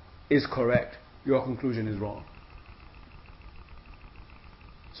is correct. Your conclusion is wrong.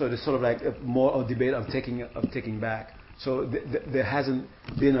 So there's sort of like more a debate of taking back. So there hasn't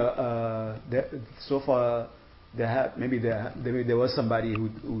been so far. Maybe there was somebody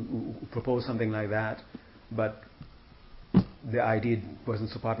who proposed something like that, but the idea wasn't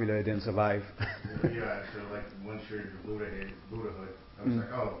so popular; it didn't survive. Yeah, so like once you're into Buddhahood, I was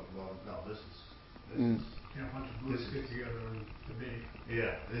like, oh well, no, this is. Yeah, a bunch of Buddhists get together and debate.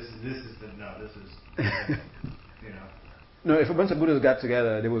 Yeah, this is No, if a bunch of Buddhists got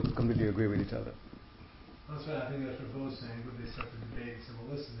together, they would completely agree with each other. That's right. I think that's what Bo's saying. But they start to debate and say,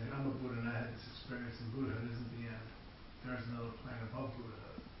 well, listen, I'm a Buddha and I had this experience in Buddhahood isn't the end. There's another plane above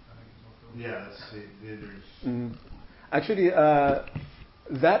Buddhahood. I think it's what there's. Actually,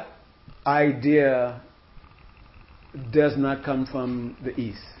 that idea does not come from the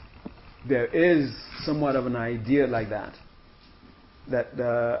East. There is somewhat of an idea like that. That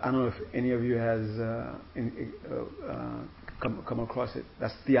I don't know if any of you has come across it.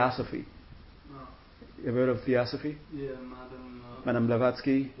 That's theosophy. No. You ever heard of theosophy? Yeah, Madame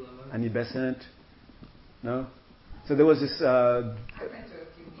Blavatsky, Annie Besant. No? So there was this... I went to a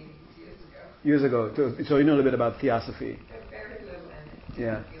few meetings years ago. So you know a little bit about theosophy. Very little, and it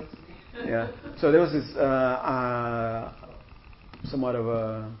Yeah. appeals to me. Yeah. So there was this somewhat of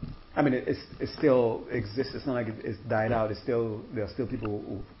a... I mean, it still exists. It's not like it's died out. There are still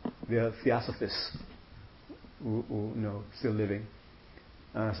people there are theosophists who still living.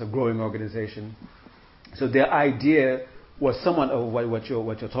 It's a growing organization. So their idea was somewhat of what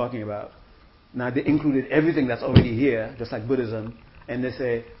you're talking about. Now they included everything that's already here, just like Buddhism, and they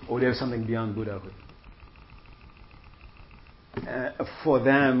say, oh, there's something beyond Buddhahood. For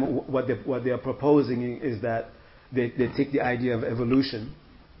them, what they are proposing is that they take the idea of evolution,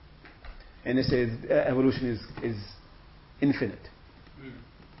 and they say evolution is infinite.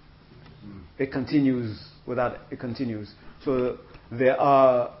 It continues. So there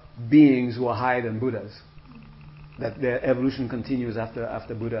are beings who are higher than Buddhas. That their evolution continues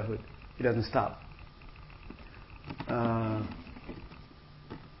after Buddhahood. It doesn't stop.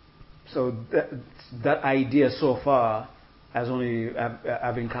 So that idea so far has only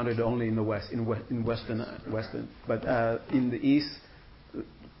I've encountered only in the West, in Western. But in the East,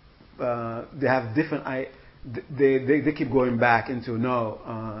 they have different. They keep going back into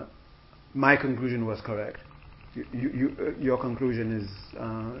no. My conclusion was correct. Your conclusion is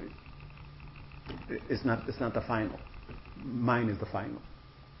it's not the final. Mine is the final.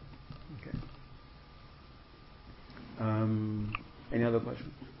 Okay. Any other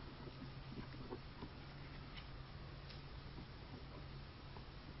questions?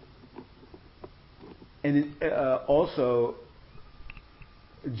 And also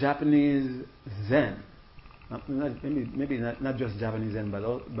Japanese Zen, maybe not just Japanese Zen,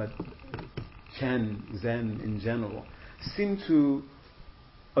 but Chen Zen in general, seem to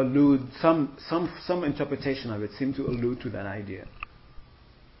allude some interpretation of it seem to allude to that idea,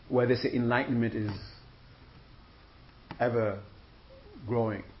 where they say enlightenment is ever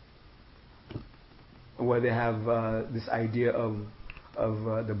growing, where they have this idea of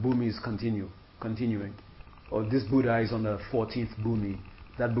the bhumis continuing, or this Buddha is on the 14th bhumi,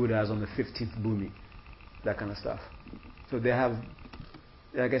 that Buddha is on the 15th bhumi, that kind of stuff. So they have,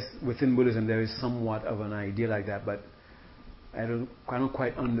 I guess within Buddhism there is somewhat of an idea like that, but I don't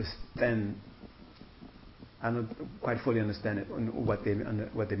quite understand. I don't quite fully understand it, what they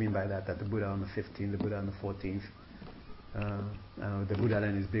mean by that. That the Buddha on the 15th, the Buddha on the 14th. The Buddha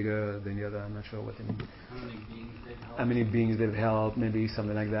land is bigger than the other. I'm not sure what they mean. How many beings they've helped? Maybe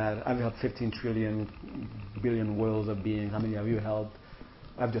something like that. I've helped 15 trillion billion worlds of beings. How many have you helped?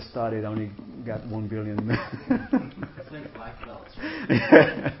 I've just started. I only got 1 billion. It's like black belts,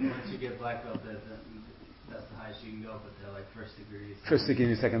 right? Once you get black belt, that's the highest you can go, but they're like first degree. First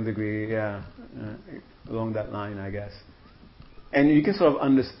degree, second degree, yeah. Along that line, I guess. And you can sort of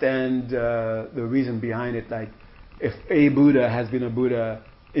understand the reason behind it. Like, if a Buddha has been a Buddha,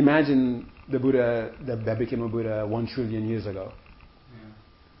 imagine the Buddha that became a Buddha 1 trillion years ago. Yeah.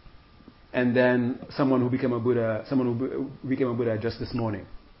 And then someone who became a Buddha just this morning.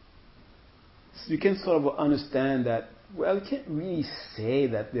 So you can sort of understand that, well, you can't really say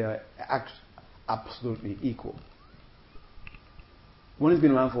that they are absolutely equal. One has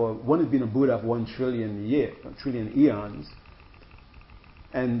been a Buddha for 1 trillion eons,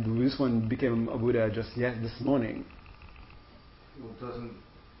 and this one became a Buddha just this morning. Well, doesn't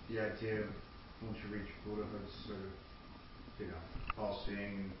the idea of once you reach Buddhahood sort of, all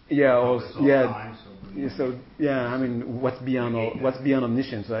seeing? Yeah, time, I mean, what's beyond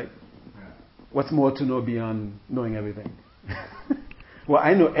omniscience, right? Yeah. What's more to know beyond knowing everything? Well,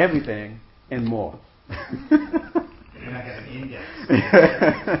 I know everything and more. You're not getting an index.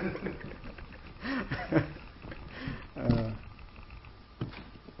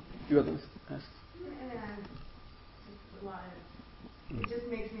 You got this? Ask. It just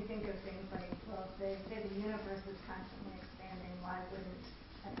makes me think of things like, well, if they say the universe is constantly expanding, why wouldn't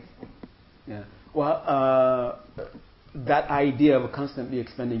everything? Yeah. Well, that idea of a constantly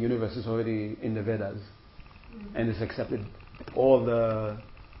expanding universe is already in the Vedas, and it's accepted. All the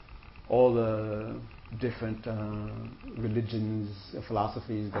different religions,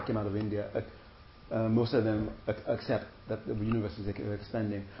 philosophies that came out of India, most of them accept that the universe is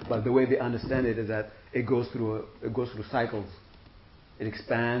expanding. But the way they understand it is that it goes through cycles. It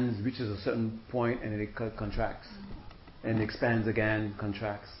expands, reaches a certain point, and it contracts, and it expands again,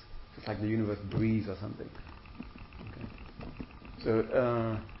 contracts. It's like the universe breathes or something. Okay. So,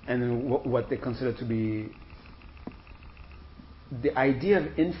 and then what they consider to be the idea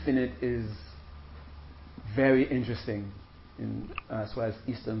of infinite is very interesting as far as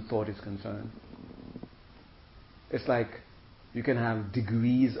Eastern thought is concerned. It's like you can have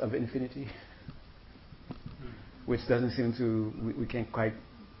degrees of infinity. which doesn't seem to, we can't quite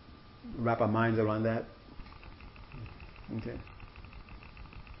wrap our minds around that. Okay.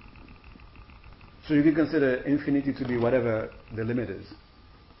 So you can consider infinity to be whatever the limit is,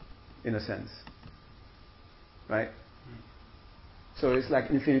 in a sense. Right? So it's like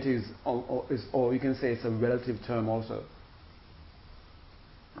infinity is, or you can say it's a relative term also.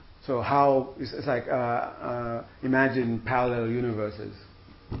 So how, it's like, imagine parallel universes,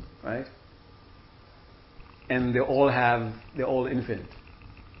 right? And they're all infinite.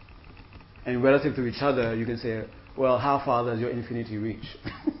 And relative to each other, you can say, well, how far does your infinity reach?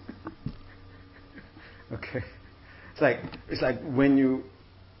 Okay. It's like when you,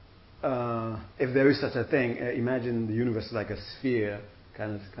 if there is such a thing, imagine the universe like a sphere,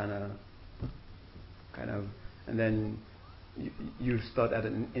 kind of, and then you start at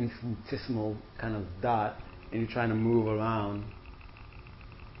an infinitesimal kind of dot, and you're trying to move around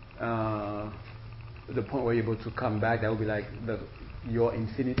the point where you're able to come back. That would be like your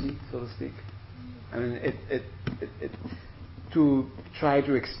infinity, so to speak. I mean, it to try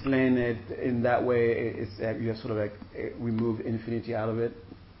to explain it in that way, it's you have sort of like remove infinity out of it,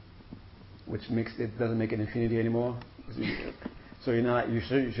 which makes it doesn't make it infinity anymore. So you're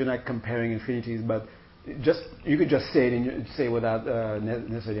not comparing infinities, but you could just say it and say without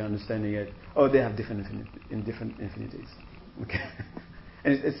necessarily understanding it. Oh, they have different infinities. Okay,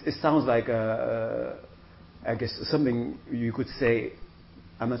 and it sounds like I guess something you could say.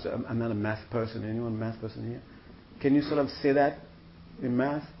 I'm not a math person. Anyone a math person here? Can you sort of say that in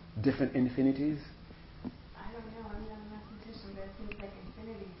math? Different infinities? I don't know. I'm not a mathematician, but it seems like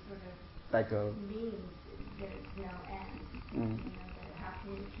infinity sort of like a means there's no end. That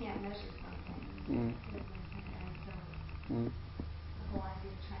you can't measure something. There's infinite end. So the whole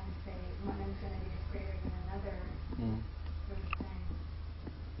idea of trying to say one infinity is greater than another sort of thing.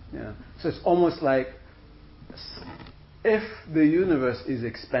 Yeah. So it's almost like if the universe is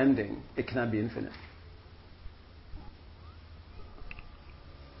expanding, it cannot be infinite.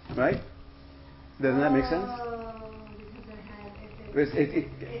 Right? Doesn't that make sense? Because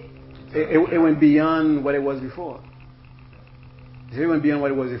it went beyond what it was before. If it went beyond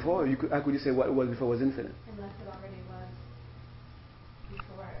what it was before, how could you say what it was before was infinite? Unless it already was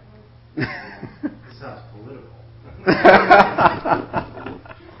before it was. This sounds political.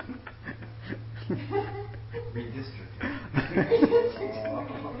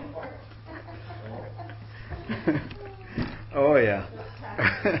 Oh yeah.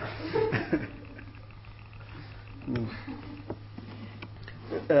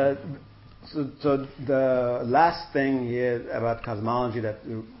 So the last thing here about cosmology that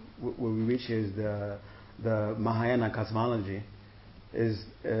we reach is the Mahayana cosmology is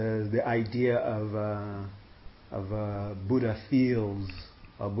the idea of Buddha fields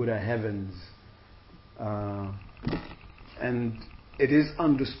or Buddha heavens, and it is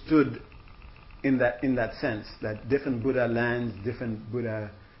understood in that sense that different Buddha lands, different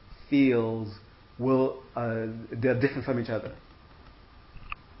Buddha fields they're different from each other.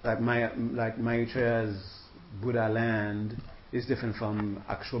 Like Maitreya's Buddha land is different from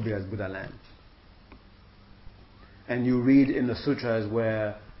Akshobhya's Buddha land. And you read in the sutras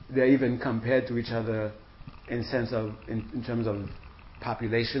where they're even compared to each other in terms of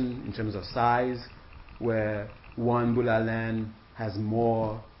population, in terms of size, where one Buddha land has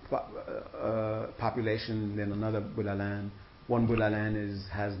more population than another Buddha land. One Buddha land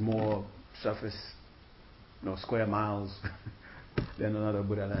has more surface, square miles than another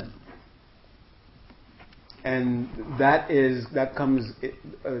Buddha land. And that comes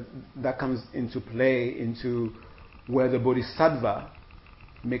into play into where the Bodhisattva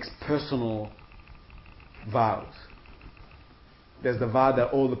makes personal vows. There's the vow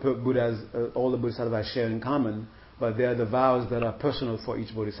that all the Bodhisattvas share in common, but there are the vows that are personal for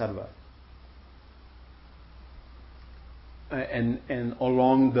each Bodhisattva. And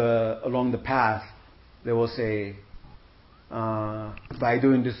along the path, they will say, by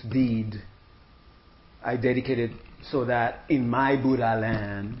doing this deed, I dedicate it so that in my Buddha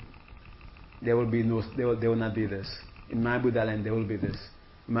land there will not be this. In my Buddha land there will be this.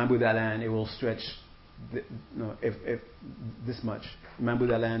 In my Buddha land it will stretch if this much. In my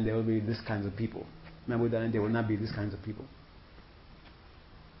Buddha land there will be this kinds of people. In my Buddha land there will not be these kinds of people.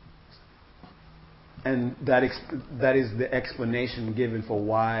 And that is the explanation given for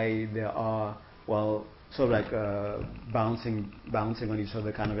why there are, sort of like bouncing on each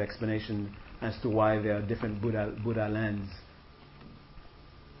other kind of explanation as to why there are different Buddha lands.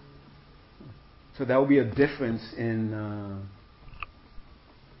 So there will be a difference in.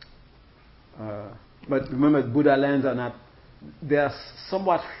 But remember, Buddha lands are not. They are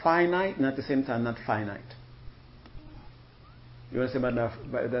somewhat finite, and at the same time not finite. You want to say about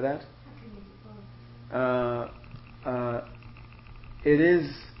that? It is,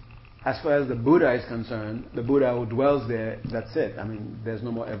 as far as the Buddha is concerned, the Buddha who dwells there, that's it. I mean, there's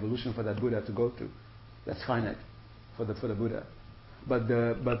no more evolution for that Buddha to go through. That's finite for the Buddha. But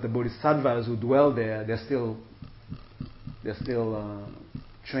the Bodhisattvas who dwell there, they're still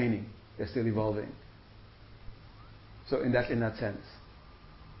training. They're still evolving. So in that sense.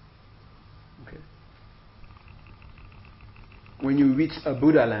 Okay. When you reach a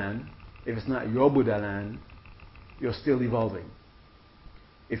Buddha land, if it's not your Buddha land, you're still evolving.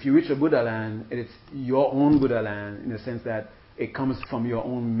 If you reach a Buddha land, it's your own Buddha land in the sense that it comes from your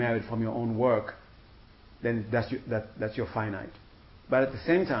own merit, from your own work, then that's your finite. But at the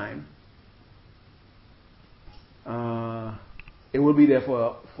same time, it will be there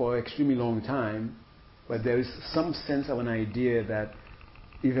for an extremely long time, but there is some sense of an idea that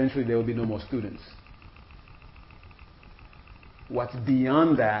eventually there will be no more students. What's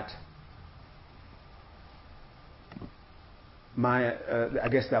beyond that, I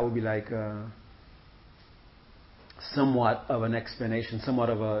guess that would be like somewhat of an explanation, somewhat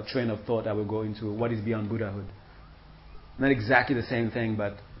of a train of thought that will go into what is beyond Buddhahood. Not exactly the same thing,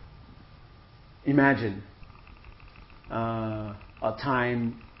 but imagine a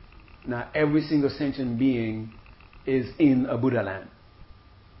time now every single sentient being is in a Buddha land.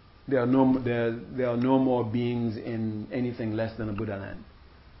 There are no more beings in anything less than a Buddha land.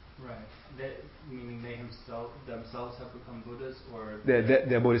 Right. Meaning they themselves have become Buddhas, or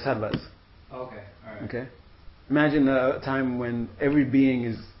they're bodhisattvas. Okay. All right. Okay. Imagine a time when every being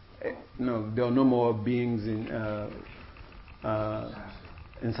is there are no more beings in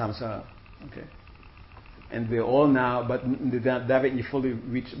samsara. Okay. And they're all now, but they haven't fully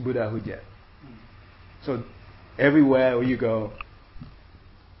reached Buddhahood yet. So everywhere where you go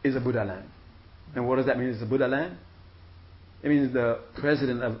is a Buddha land. And what does that mean? It's a Buddha land? It means the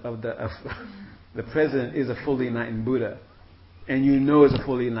president the president is a fully enlightened Buddha, and it's a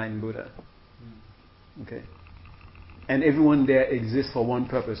fully enlightened Buddha. Okay, and everyone there exists for one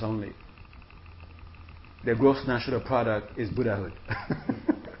purpose only. Their gross national product is Buddhahood.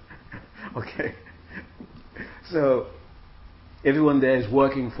 Okay, so everyone there is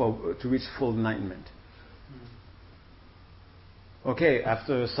working to reach full enlightenment. Okay,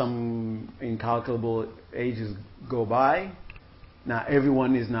 after some incalculable ages go by, now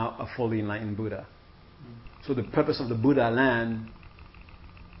everyone is now a fully enlightened Buddha. So the purpose of the Buddha land,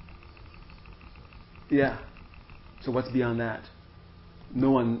 so what's beyond that?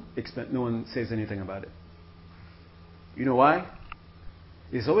 No one says anything about it. You know why?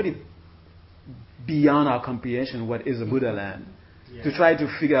 It's already beyond our comprehension what is a Buddha land. Yeah. To try to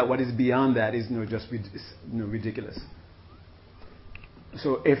figure out what is beyond that is just ridiculous.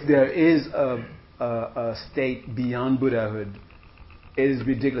 So if there is a state beyond Buddhahood, it is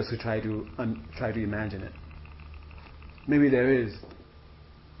ridiculous to try to imagine it. Maybe there is.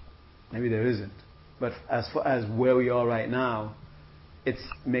 Maybe there isn't. But as far as where we are right now, it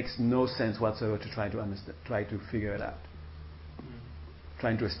makes no sense whatsoever to try to understand, try to figure it out.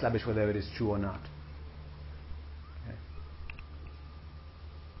 Trying to establish whether it is true or not. Okay.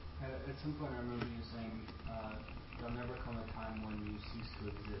 At some point I remember you saying, there'll never come a time when you cease to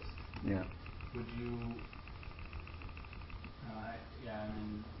exist. Yeah. Would you...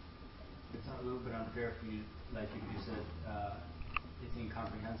 it's a little bit unfair for you, like if you said it's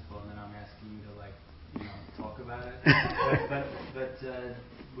incomprehensible, and then I'm asking you to talk about it. but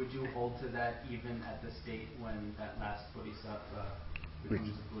would you hold to that even at the state when that last bodhisattva becomes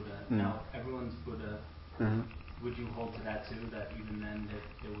a Buddha? Now everyone's Buddha. Would you hold to that too? That even then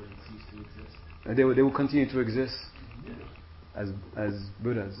they wouldn't cease to exist? They will continue to exist as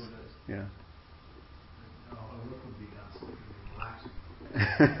Buddhas. Yeah. Our work would be done so we can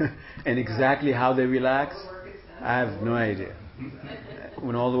relax. And exactly how they relax, I have no idea.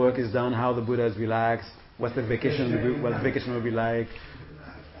 When all the work is done, how the Buddhas relax, what the vacation will be like.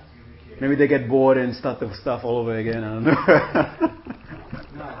 Maybe they get bored and start the stuff all over again. I don't know.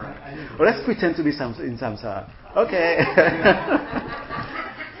 Well, let's pretend to be in samsara. Okay.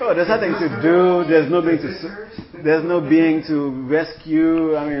 Oh, there's nothing to do. There's no being to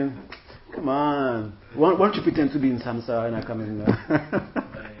rescue. I mean, come on. Why don't you pretend to be in samsara and I come in?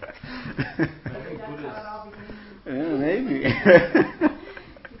 Yeah, maybe.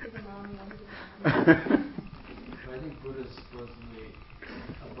 I think Buddha's supposedly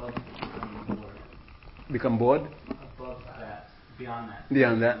above becoming bored. Become bored? Above that. Beyond that.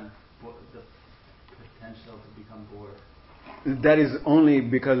 Beyond that. The potential to become bored. That is only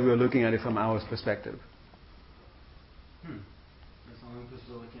because we're looking at it from our perspective. That's only because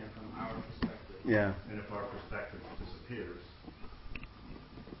we're looking at it from our perspective. Yeah. And if our perspective disappears,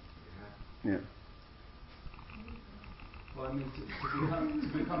 Yeah. Well, I mean,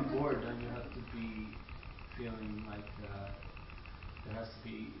 to become bored, then you have to be feeling like there has to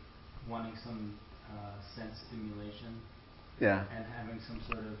be wanting some sense stimulation. Yeah. And having some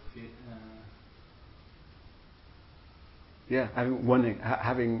sort of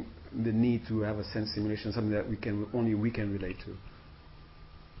having the need to have a sense stimulation, something that we can relate to.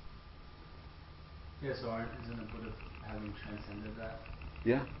 Yeah. So isn't the Buddha having transcended that?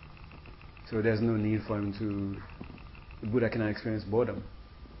 Yeah. So there's no need for him to. The Buddha cannot experience boredom.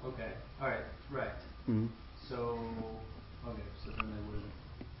 Okay. All right. Right. Mm-hmm. So then they wouldn't.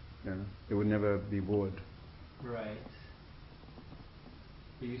 Yeah. They would never be bored. Right.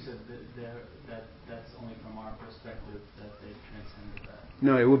 But you said that's only from our perspective that they transcended that.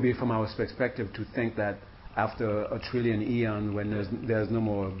 No, it would be from our perspective to think that after a trillion eons, when there's no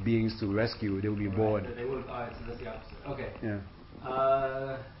more beings to rescue, they will be bored. They would. All right. So that's the opposite. Okay. Yeah.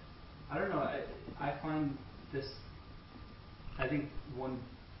 I don't know. I find this. I think one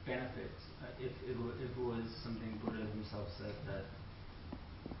benefit, if it was something Buddha himself said, that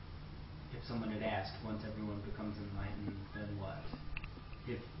if someone had asked, once everyone becomes enlightened, then what?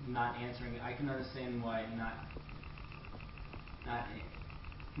 If not answering, I can understand why not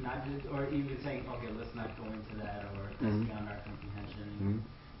or even saying, okay, let's not go into that, or that's beyond our comprehension. Mm-hmm.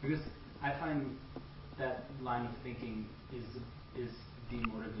 Because I find that line of thinking is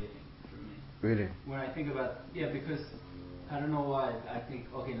demotivating for me. Really? When I think about, because I don't know why, I think,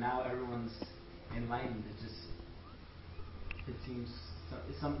 okay, now everyone's enlightened, it seems,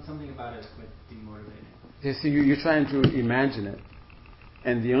 something about it is quite demotivating. You see, you're trying to imagine it.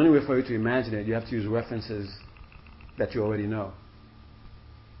 And the only way for you to imagine it, you have to use references that you already know.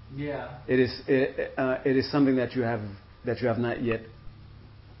 Yeah. It is something that you have not yet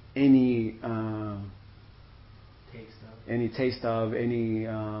any taste of, any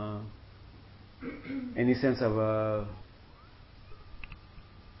sense of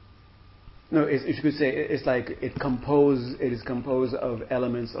no. You could say it's like it is composed of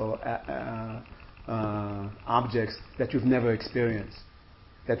elements or objects that you've never experienced,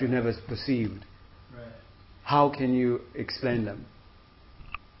 that you've never perceived. Right. How can you explain them?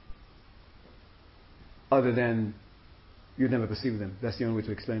 Other than you've never perceived them. That's the only way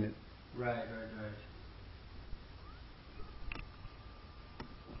to explain it. Right.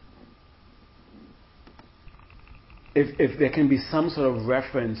 If there can be some sort of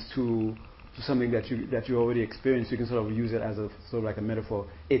reference to something that you already experienced, you can sort of use it as a sort of like a metaphor.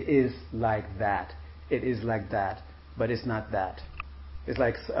 It is like that. It is like that, but it's not that. It's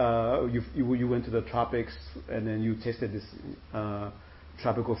like you went to the tropics and then you tasted this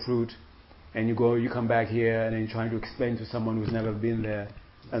tropical fruit, and you come back here and then you're trying to explain to someone who's never been there.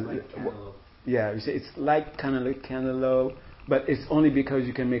 It's like cantaloupe. Yeah, you say it's like kind of like cantaloupe, but it's only because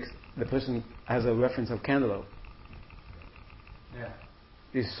you can make the person has a reference of cantaloupe. Yeah.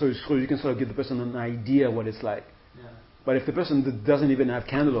 So you can sort of give the person an idea what it's like. Yeah. But if the person doesn't even have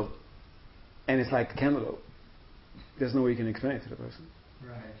cantaloupe, and it's like cantaloupe, there's no way you can explain it to the person.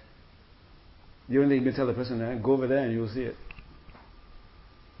 Right. The only thing you can tell the person, go over there and you'll see it.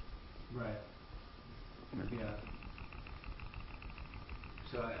 Right. Yeah.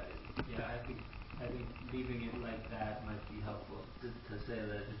 So I think leaving it like that might be helpful to say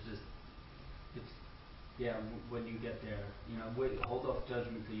that when you get there, hold off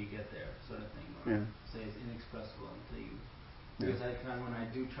judgment till you get there, sort of thing. Or say it's inexpressible until you. Because I find when I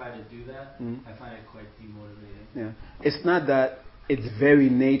do try to do that, I find it quite demotivating. Yeah, it's not that its very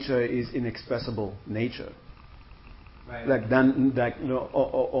nature is inexpressible nature. Right.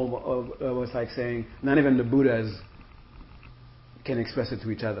 Almost like saying not even the Buddhas can express it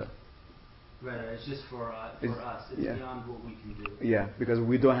to each other. Right. It's just for us. It's beyond what we can do. Yeah, because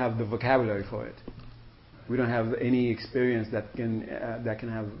we don't have the vocabulary for it. Right. We don't have any experience that can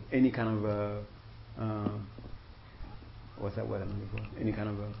have any kind of what's that word I'm looking for? Any kind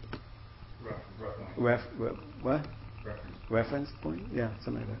of a reference point? Yeah,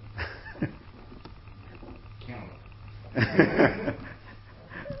 something like that.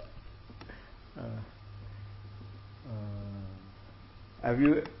 Have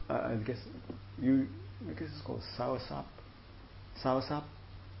you? I guess it's called soursop. Soursop.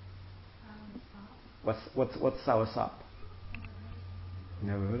 What's soursop?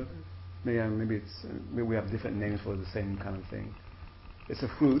 Never heard of it. Maybe we have different names for the same kind of thing. It's a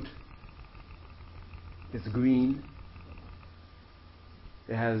fruit. It's green.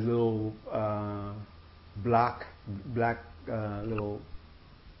 It has little black little.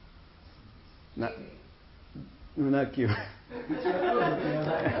 Not cute.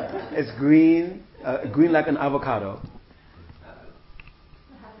 It's green like an avocado. It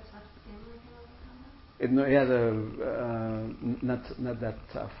has a touch of skin like It has a not that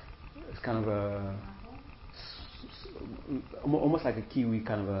tough. It's kind of a almost like a kiwi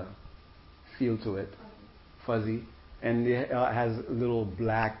kind of a feel to it, fuzzy, and it has little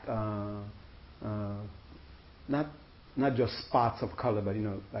black, not just spots of color, but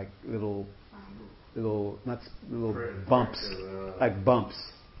like little bumps, like bumps,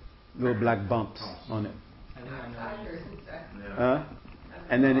 little black bumps on it.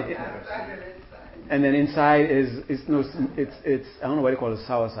 And then inside is it's I don't know what you call it,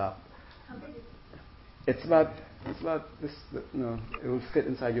 soursop. It's about this. No, it will fit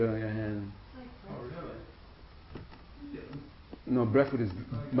inside your hand. Oh, really? No, breadfruit is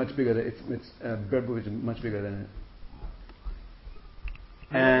much bigger. It's breadfruit is much bigger than it.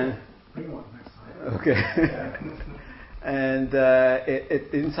 And bring one next time. Okay. And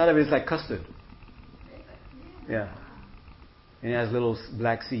it inside of it is like custard. Yeah. And it has little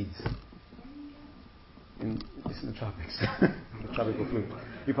black seeds. It's in the tropics. The tropical fruit.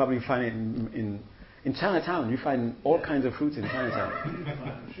 You probably find it in Chinatown. You find all kinds of fruits in Chinatown.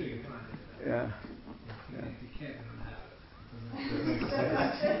 I'm sure you can find it. Yeah. You can't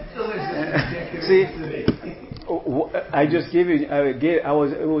See, I just gave you. I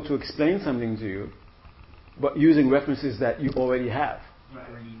was able to explain something to you, but using references that you already have. Right.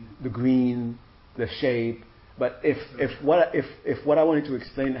 The green, the shape. But if what I wanted to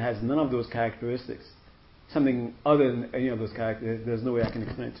explain has none of those characteristics, something other than any of those characteristics, there's no way I can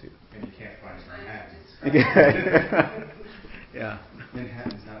explain it to you. And you can't find it in Manhattan. Yeah.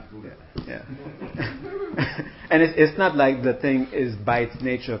 Manhattan's not Buddha. Yeah. And it's not like the thing is by its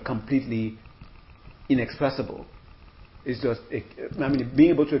nature completely inexpressible. It's just, being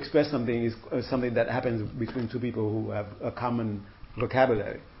able to express something is something that happens between two people who have a common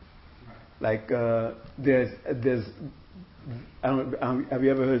vocabulary. Like there's I don't, have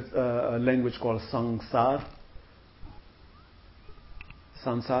you ever heard a language called Sansar?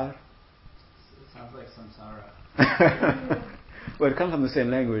 Sansar? It sounds like samsara. Well, it comes from the same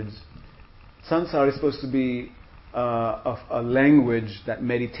language. Sansar is supposed to be a language that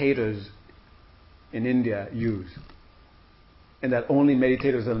meditators in India use, and that only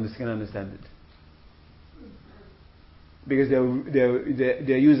meditators can understand it, because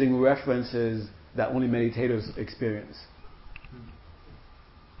they're using references that only meditators experience.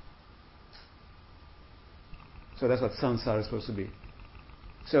 So that's what Sansar is supposed to be.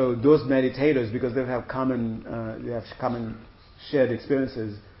 So those meditators, because they have common shared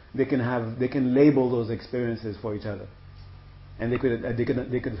experiences, they can label those experiences for each other, and they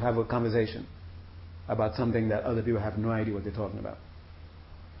could have a conversation about something that other people have no idea what they're talking about.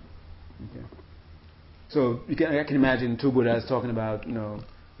 Okay. So I can imagine two Buddhas talking about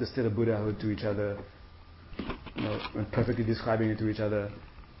the state of Buddhahood to each other, and perfectly describing it to each other,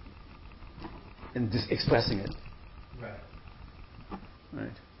 and just expressing it.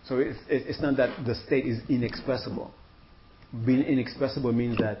 Right. So it's not that the state is inexpressible. Being inexpressible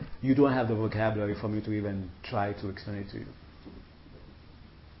means that you don't have the vocabulary for me to even try to explain it to you.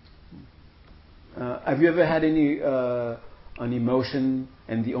 Have you ever had an emotion,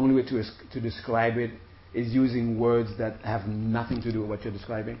 and the only way to describe it is using words that have nothing to do with what you're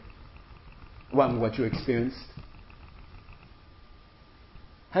describing? What you experienced?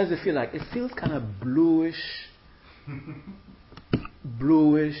 How does it feel like? It feels kind of bluish.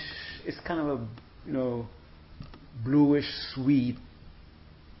 It's kind of a bluish sweet,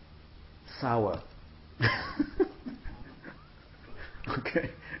 sour. Okay.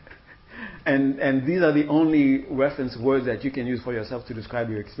 And these are the only reference words that you can use for yourself to describe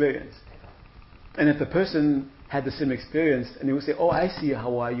your experience. And if the person had the same experience, and they would say, "Oh, I see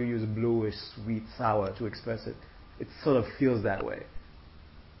why you use bluish, sweet, sour to express it. It sort of feels that way."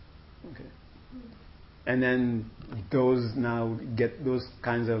 Okay. And then those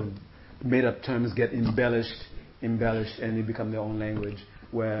kinds of made-up terms get embellished, and they become their own language,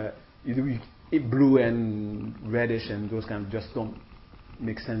 where blue and reddish and those kind of just don't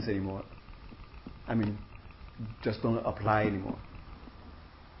make sense anymore. Just don't apply anymore.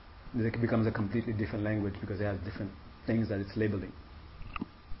 It becomes a completely different language because it has different things that it's labeling.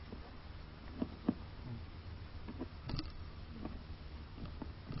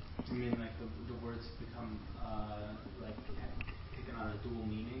 You mean like the words become like taken on a dual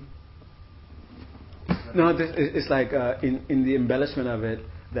meaning? No, it's like in the embellishment of it,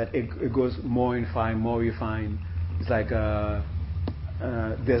 that it goes more refined. It's like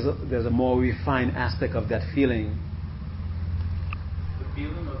there's a more refined aspect of that feeling. The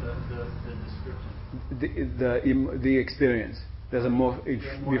feeling or the description? The experience. There's a more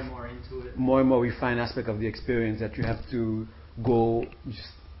more into it. More and more refined aspect of the experience that you have to go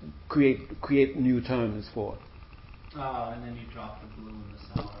create new terms for. Oh, and then you drop the blue in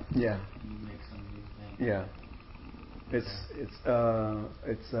the sour. Yeah. And you make some new thing. Yeah. It's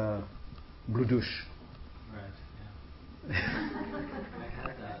blue douche. Right. Yeah. I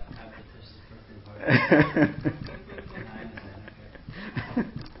had that at Patish's birthday party. And I understand. Okay.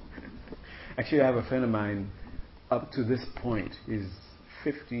 Actually, I have a friend of mine. Up to this point, is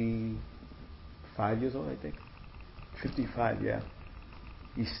 55 years old, I think. 55, yeah.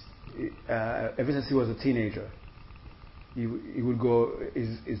 He's ever since he was a teenager, he would go.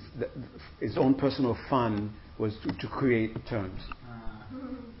 His own personal fun was to create terms.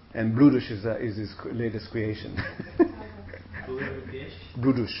 And blue douche is his latest creation. Blue dish.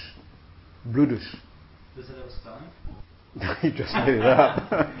 Blue douche. Blue douche. Does it have a spelling? He just made it up.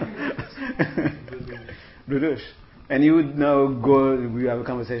 Blue douche. And you would now go, we have a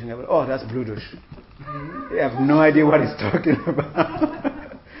conversation about, oh, that's blue douche. You have no idea what he's talking about.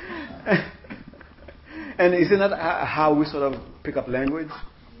 And isn't that how we sort of pick up language?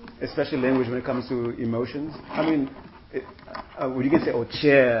 Especially language when it comes to emotions. I mean, you can say, oh,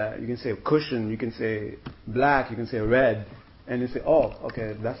 chair, you can say cushion, you can say black, you can say red. And you say, oh,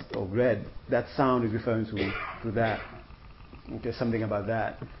 okay, that's red. That sound is referring to that. Okay, something about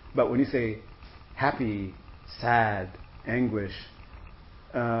that. But when you say happy, sad, anguish,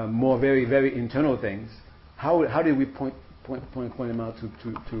 more very, very internal things, how do we point them out to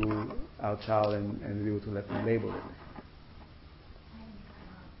our child and be able to let them label it?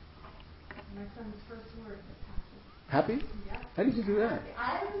 My son's first word was happy. Happy? Yeah. How did you do that?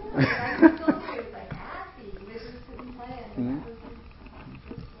 I don't know. I just told you it was like happy. They just couldn't play it. And that was his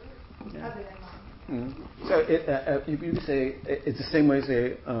first word. Yeah. Other than mine. So you can say it's the same way you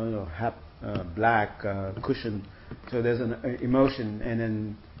say black cushion. So there's an emotion, and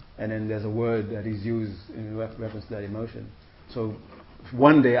then there's a word that is used in reference to that emotion. So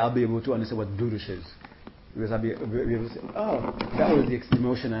one day I'll be able to understand what blue douche is, because I'll be able to say, oh, that was the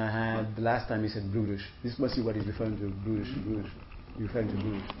emotion I had the last time he said blue douche. This must be what he's referring to. Blue douche. He's referring to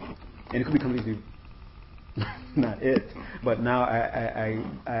blue douche, and it could be completely not it. But now I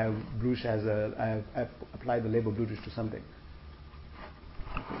blue douche has I applied the label blue douche to something.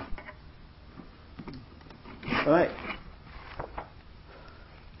 All right.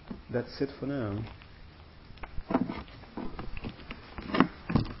 That's it for now.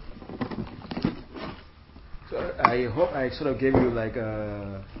 So I hope I sort of gave you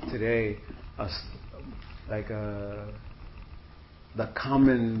today the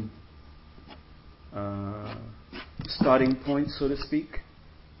common starting point, so to speak,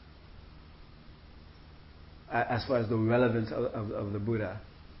 as far as the relevance of the Buddha,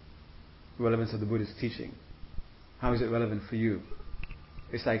 relevance of the Buddha's teaching. How is it relevant for you?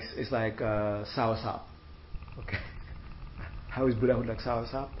 It's like soursop. Okay. How is Buddhahood like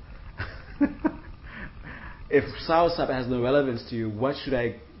soursop? If soursop has no relevance to you, what should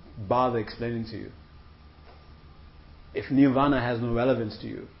I bother explaining to you? If nirvana has no relevance to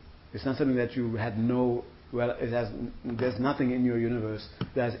you, it's not something that you had there's nothing in your universe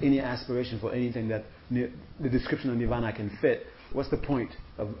that has any aspiration for anything that the description of nirvana can fit. What's the point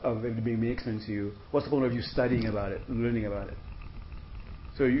of it being explained to you? What's the point of you studying about it, learning about it?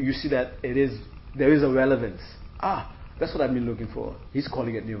 So you see that there is a relevance. That's what I've been looking for. He's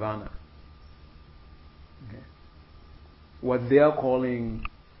calling it nirvana. Okay. What they are calling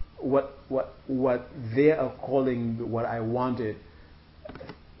what I wanted,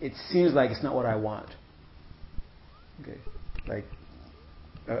 it seems like it's not what I want. Okay. Like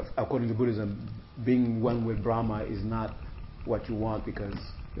according to Buddhism, being one with Brahma is not what you want, because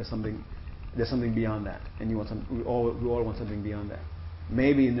there's something beyond that, and you want we all want something beyond that.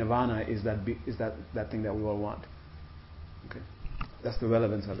 Maybe nirvana is that thing that we all want. Okay, that's the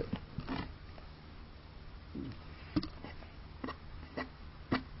relevance of it.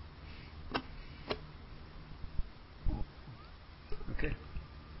 Okay.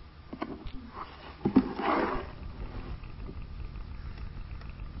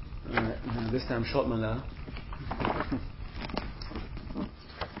 All right. This time, short mala.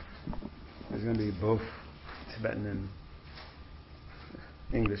 It's going to be both Tibetan and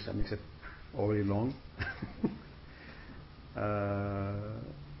English. That makes it already long.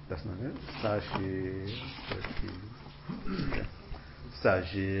 That's not it.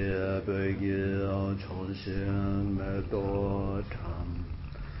 Sashi Begi Chonshin Medo Cham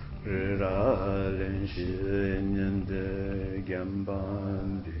Rira Lenshi Nyende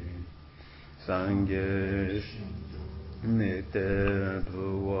Gyambandi Sangye Nite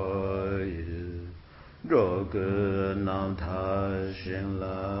Puwayi Rog Nam Ta Shin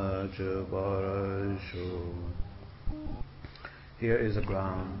La Chubarashu Here is a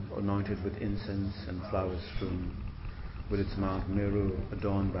ground anointed with incense and flowers strewn, with its Mount Meru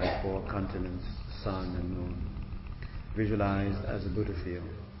adorned by 4 continents, sun and moon. Visualized as a Buddha field,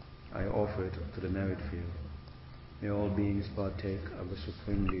 I offer it to the merit field. May all beings partake of the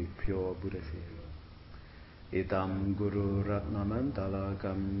supremely pure Buddha field. Itam Guru Ratnamantala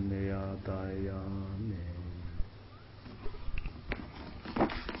Kameyatayame.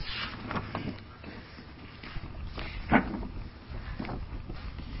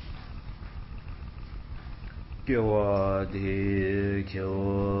 Gyawadi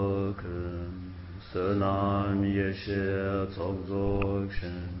Kyokun Sonam Yeshe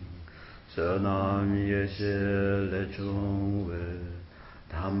Tsogzokshen Sonam Yeshe Lechungwe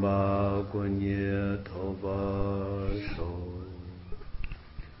Tamba Gunye Toba Sho.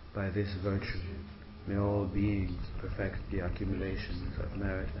 By this virtue, may all beings perfect the accumulations of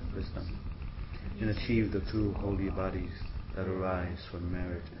merit and wisdom, and achieve the 2 holy bodies that arise from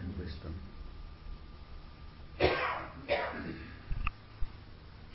merit and wisdom.